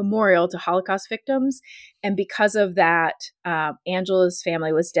memorial to Holocaust victims. And because of that, Angela's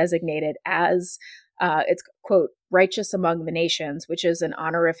family was designated as, it's, quote, righteous among the nations, which is an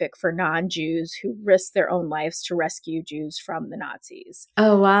honorific for non-Jews who risked their own lives to rescue Jews from the Nazis.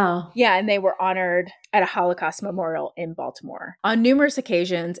 Oh, wow. Yeah, and they were honored at a Holocaust memorial in Baltimore. On numerous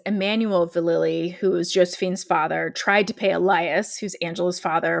occasions, Emmanuel Vallely, who was Josephine's father, tried to pay Elias, who's Angela's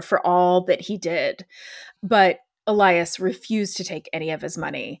father, for all that he did. But Elias refused to take any of his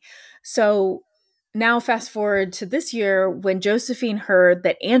money. So now fast forward to this year, when Josephine heard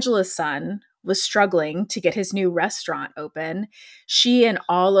that Angela's son was struggling to get his new restaurant open, she and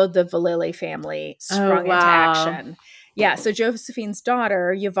all of the Vallely family sprung into action. Yeah, so Josephine's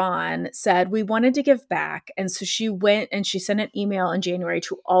daughter, Yvonne, said, we wanted to give back. And so she went and she sent an email in January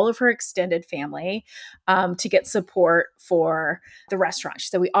to all of her extended family to get support for the restaurant. She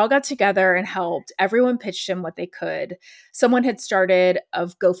said, we all got together and helped. Everyone pitched in what they could. Someone had started a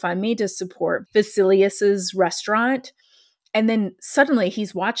GoFundMe to support Vasilius's restaurant. And then suddenly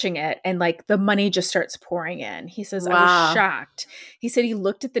he's watching it and the money just starts pouring in. He says, I was shocked. He said he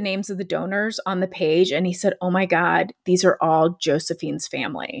looked at the names of the donors on the page and he said, oh my God, these are all Josephine's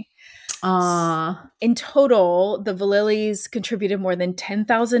family. In total, the Vallelys contributed more than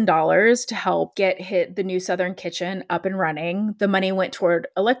 $10,000 to help get the new Southern Kitchen up and running. The money went toward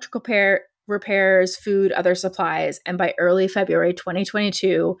electrical repairs, food, other supplies. And by early February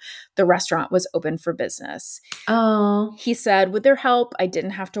 2022, the restaurant was open for business. Oh. He said, with their help, I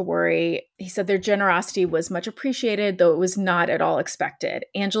didn't have to worry. He said their generosity was much appreciated, though it was not at all expected.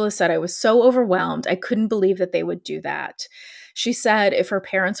 Angela said, I was so overwhelmed. I couldn't believe that they would do that. She said if her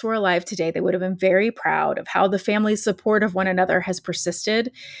parents were alive today, they would have been very proud of how the family's support of one another has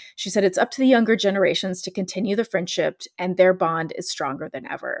persisted. She said it's up to the younger generations to continue the friendship, and their bond is stronger than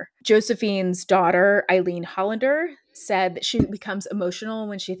ever. Josephine's daughter, Eileen Hollander, said that she becomes emotional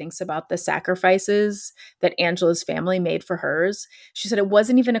when she thinks about the sacrifices that Angela's family made for hers. She said it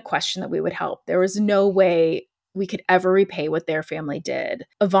wasn't even a question that we would help. There was no way we could ever repay what their family did.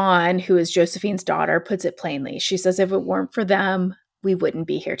 Yvonne, who is Josephine's daughter, puts it plainly. She says, if it weren't for them, we wouldn't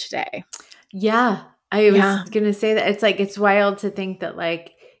be here today. Yeah. I was going to say that. It's wild to think that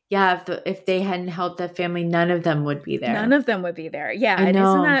if they hadn't helped that family, none of them would be there. None of them would be there. Yeah. I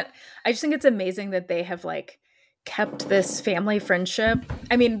know. I just think it's amazing that they have kept this family friendship.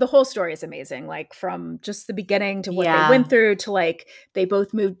 I mean, the whole story is amazing. From just the beginning to what they went through to they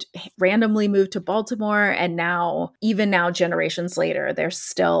both randomly moved to Baltimore, and even now generations later, they're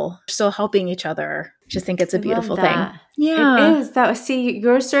still helping each other. Just think it's a beautiful thing. Yeah, it is.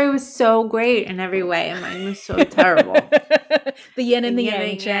 Your story was so great in every way, and mine was so terrible. The yin and the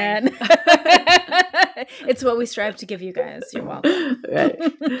yang, Jen. It's what we strive to give you guys. You're welcome. Right.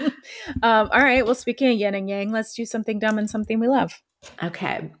 All right. Well, speaking of yin and yang, let's do something dumb and something we love.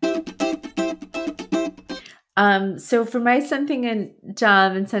 Okay. So for my something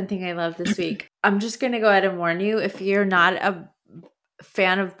dumb and something I love this week, I'm just going to go ahead and warn you, if you're not a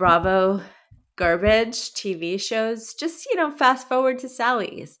fan of Bravo garbage TV shows, just, fast forward to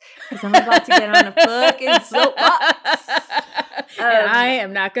Sally's, because I'm about to get on a fucking soapbox. And I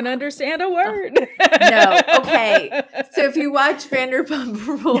am not going to understand a word. No. Okay. So if you watch Vanderpump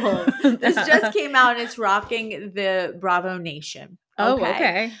Rules, this just came out and it's rocking the Bravo Nation.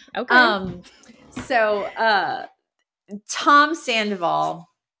 Okay. So Tom Sandoval,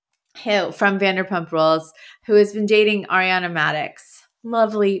 who from Vanderpump Rules, who has been dating Ariana Madix,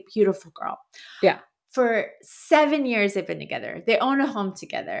 lovely, beautiful girl. Yeah. For 7 years they've been together. They own a home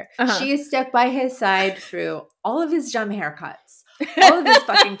together. Uh-huh. She is stuck by his side through all of his dumb haircuts, all of his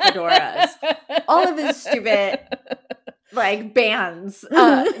fucking fedoras, all of his stupid bands.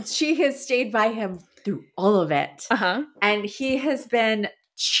 She has stayed by him through all of it. Uh-huh. And he has been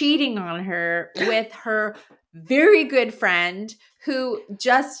cheating on her with her very good friend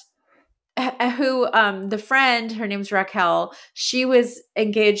the friend, her name's Raquel. She was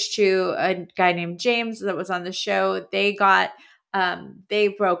engaged to a guy named James that was on the show. They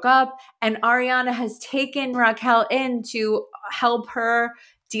broke up, and Ariana has taken Raquel in to help her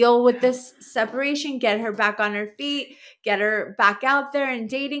deal with this separation, get her back on her feet, get her back out there and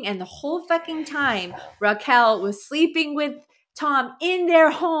dating. And the whole fucking time, Raquel was sleeping with Tom in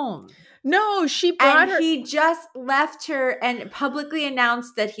their home. No, she brought her. He just left her and publicly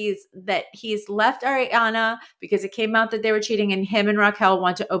announced that he's left Ariana because it came out that they were cheating, and him and Raquel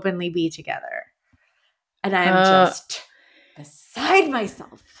want to openly be together. And I am just beside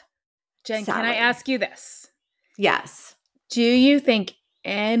myself. Jen, Can I ask you this? Yes. Do you think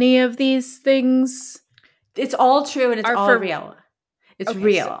any of these things? It's all true and it's all real. It's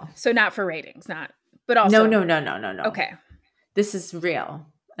real. So not for ratings, but also. No. Okay. This is real.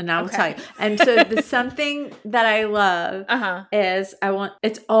 And I will tell you. And so the something that I love is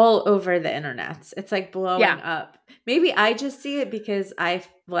it's all over the internet. It's like blowing up. Maybe I just see it because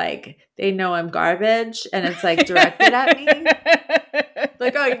they know I'm garbage and it's like directed at me.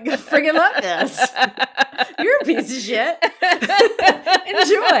 Like, oh, you freaking love this. You're a piece of shit.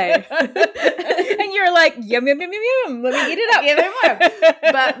 Enjoy. And you're like, yum, yum, yum, yum, yum. Let me eat it up. Give it more.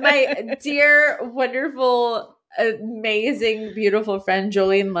 But my dear, wonderful, amazing, beautiful friend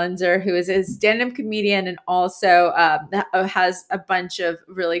Jolene Lunzer, who is a stand-up comedian and also has a bunch of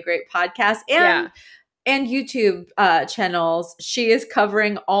really great podcasts and YouTube channels. She is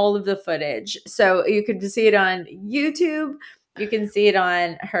covering all of the footage, so you can see it on YouTube. You can see it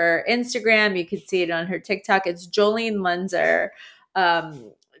on her Instagram. You can see it on her TikTok. It's Jolene Lunzer.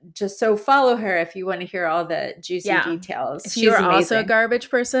 Just so follow her if you want to hear all the juicy details. If you're also a garbage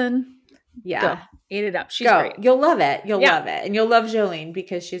person, go. Eat it up. She's great. You'll love it. You'll love it. And you'll love Jolene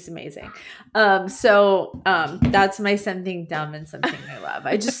because she's amazing. So that's my something dumb and something I love.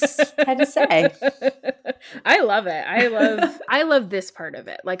 I just had to say. I love it. I love this part of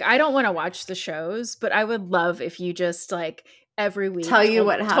it. Like, I don't want to watch the shows, but I would love if you just every week tell you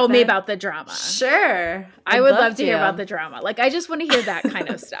what happened. Told me about the drama. Sure. I would love to hear about the drama. Like, I just want to hear that kind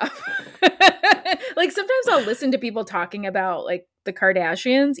of stuff. Sometimes I'll listen to people talking about the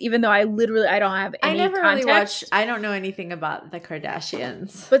Kardashians, even though I don't have any context. I don't know anything about the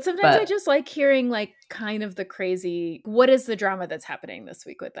Kardashians. But sometimes I just like hearing kind of the crazy, what is the drama that's happening this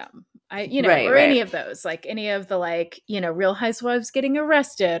week with them? Any of those, any of the Real Housewives getting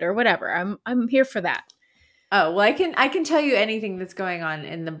arrested or whatever. I'm here for that. Oh, well, I can tell you anything that's going on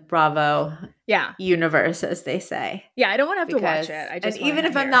in the Bravo universe, as they say. Yeah, I don't want to have to watch it. I just even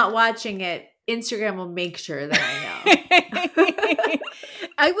if I'm not watching it, Instagram will make sure that I know.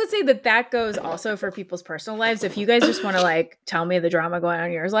 I would say that goes also for people's personal lives. If you guys just want to tell me the drama going on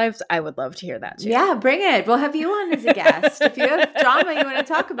in your lives, I would love to hear that too. Yeah, bring it. We'll have you on as a guest. If you have drama you want to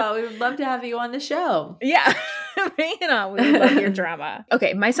talk about, we would love to have you on the show. Yeah. Bring it on. We would love your drama.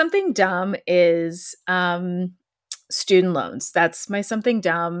 Okay, my something dumb is student loans. That's my something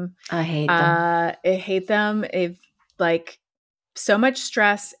dumb. I hate them. I hate them. If so much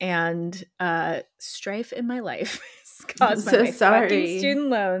stress and strife in my life is caused by my fucking student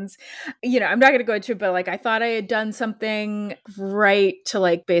loans. I'm not going to go into it, but I thought I had done something right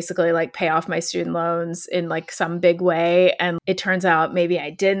to basically pay off my student loans in some big way. And it turns out maybe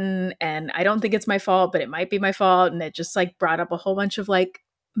I didn't. And I don't think it's my fault, but it might be my fault. And it just brought up a whole bunch of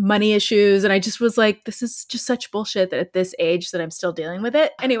money issues. And I just was this is just such bullshit that at this age that I'm still dealing with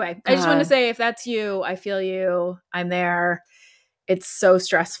it. Anyway, I just want to say, if that's you, I feel you. I'm there. It's so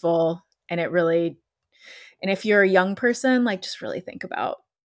stressful, and if you're a young person, just really think about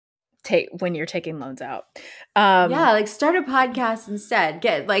when you're taking loans out. Start a podcast instead.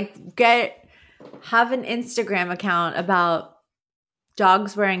 Have an Instagram account about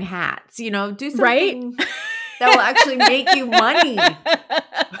dogs wearing hats. Do something that will actually make you money.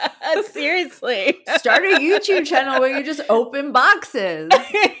 Seriously. Start a YouTube channel where you just open boxes.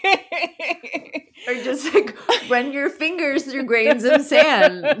 Or just like run your fingers through grains of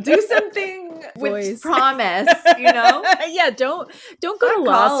sand. Do something with promise, you know? Yeah, don't go to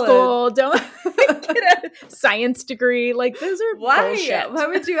law school. Don't get a science degree. Like, those are bullshit. Why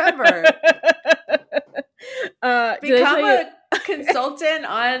would you ever? Become a consultant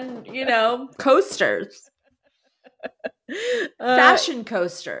on, coasters. Fashion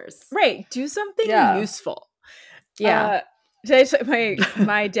coasters. Right. Do something useful. Yeah.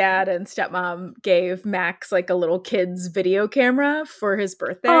 My dad and stepmom gave Max like a little kid's video camera for his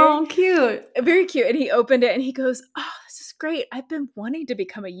birthday. Oh, cute. Very cute. And he opened it and he goes, "Oh, this is great. I've been wanting to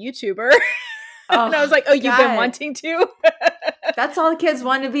become a YouTuber." And I was like, "Oh, you've been wanting to?" That's all the kids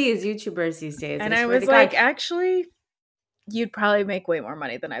want to be is YouTubers these days. And I was like, actually, you'd probably make way more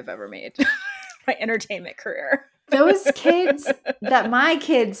money than I've ever made my entertainment career. Those kids that my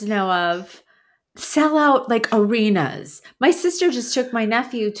kids know of sell out like arenas. My sister just took my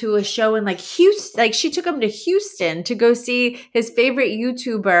nephew to a show in like Houston. Like she took him to Houston to go see his favorite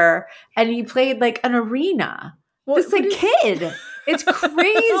YouTuber, and he played like an arena. This like kid. It's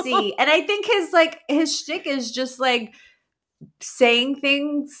crazy. And I think his shtick is just like saying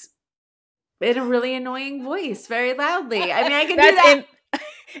things in a really annoying voice very loudly. I mean, I can do that.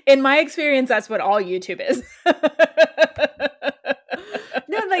 In my experience, that's what all YouTube is.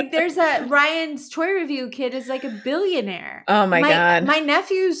 No, like there's that Ryan's toy review kid is like a billionaire. Oh my God. My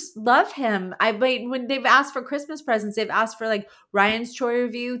nephews love him. When they've asked for Christmas presents, they've asked for like Ryan's toy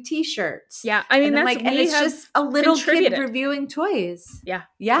review t-shirts. Yeah. I mean, and it's just a little kid reviewing toys. Yeah.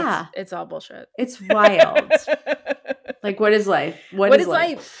 Yeah. It's all bullshit. It's wild. Like, what is life? What is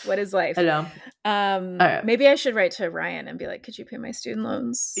life? What is life? I know. Right. Maybe I should write to Ryan and be like, could you pay my student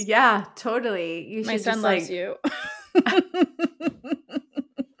loans? Yeah, totally. My son loves you.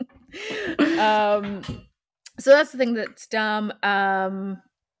 So that's the thing that's dumb. The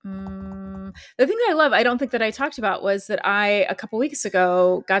thing that I love, I don't think that I talked about, was that I, a couple weeks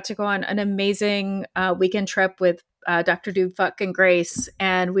ago, got to go on an amazing weekend trip with Dr. Dudefuck and Grace,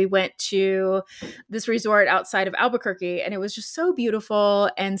 and we went to this resort outside of Albuquerque, and it was just so beautiful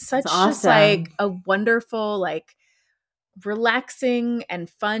and such just like a wonderful, like relaxing and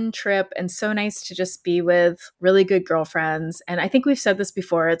fun trip, and so nice to just be with really good girlfriends. And I think we've said this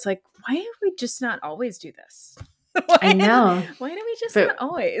before. It's like, why do we just not always do this? I know. Why do we just not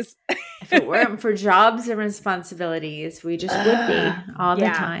always? If it weren't for jobs and responsibilities, we just would be all the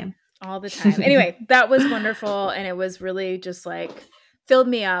time. All the time. Anyway, that was wonderful, and it was really just like filled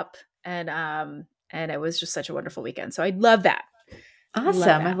me up, and it was just such a wonderful weekend. So I love that.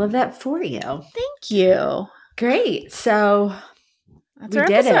 Awesome. I love that for you. Thank you. Great. So that's our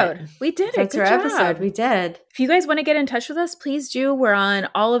episode. We did it. That's our episode. We did. If you guys want to get in touch with us, please do. We're on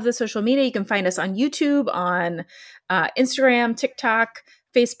all of the social media. You can find us on YouTube, on Instagram, TikTok,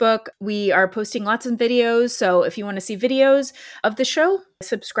 Facebook. We are posting lots of videos. So if you want to see videos of the show,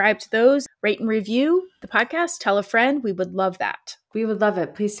 subscribe to those, rate and review the podcast, tell a friend. We would love that. We would love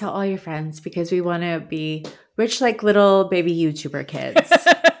it. Please tell all your friends, because we want to be rich like little baby YouTuber kids.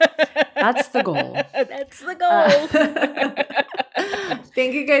 That's the goal. That's the goal.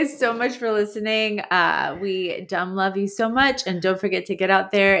 Thank you guys so much for listening. We dumb love you so much. And don't forget to get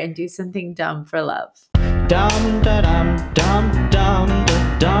out there and do something dumb for love. Dum da dum dum dum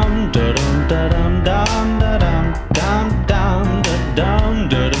da dum da dum da dum dum da dum dum dum.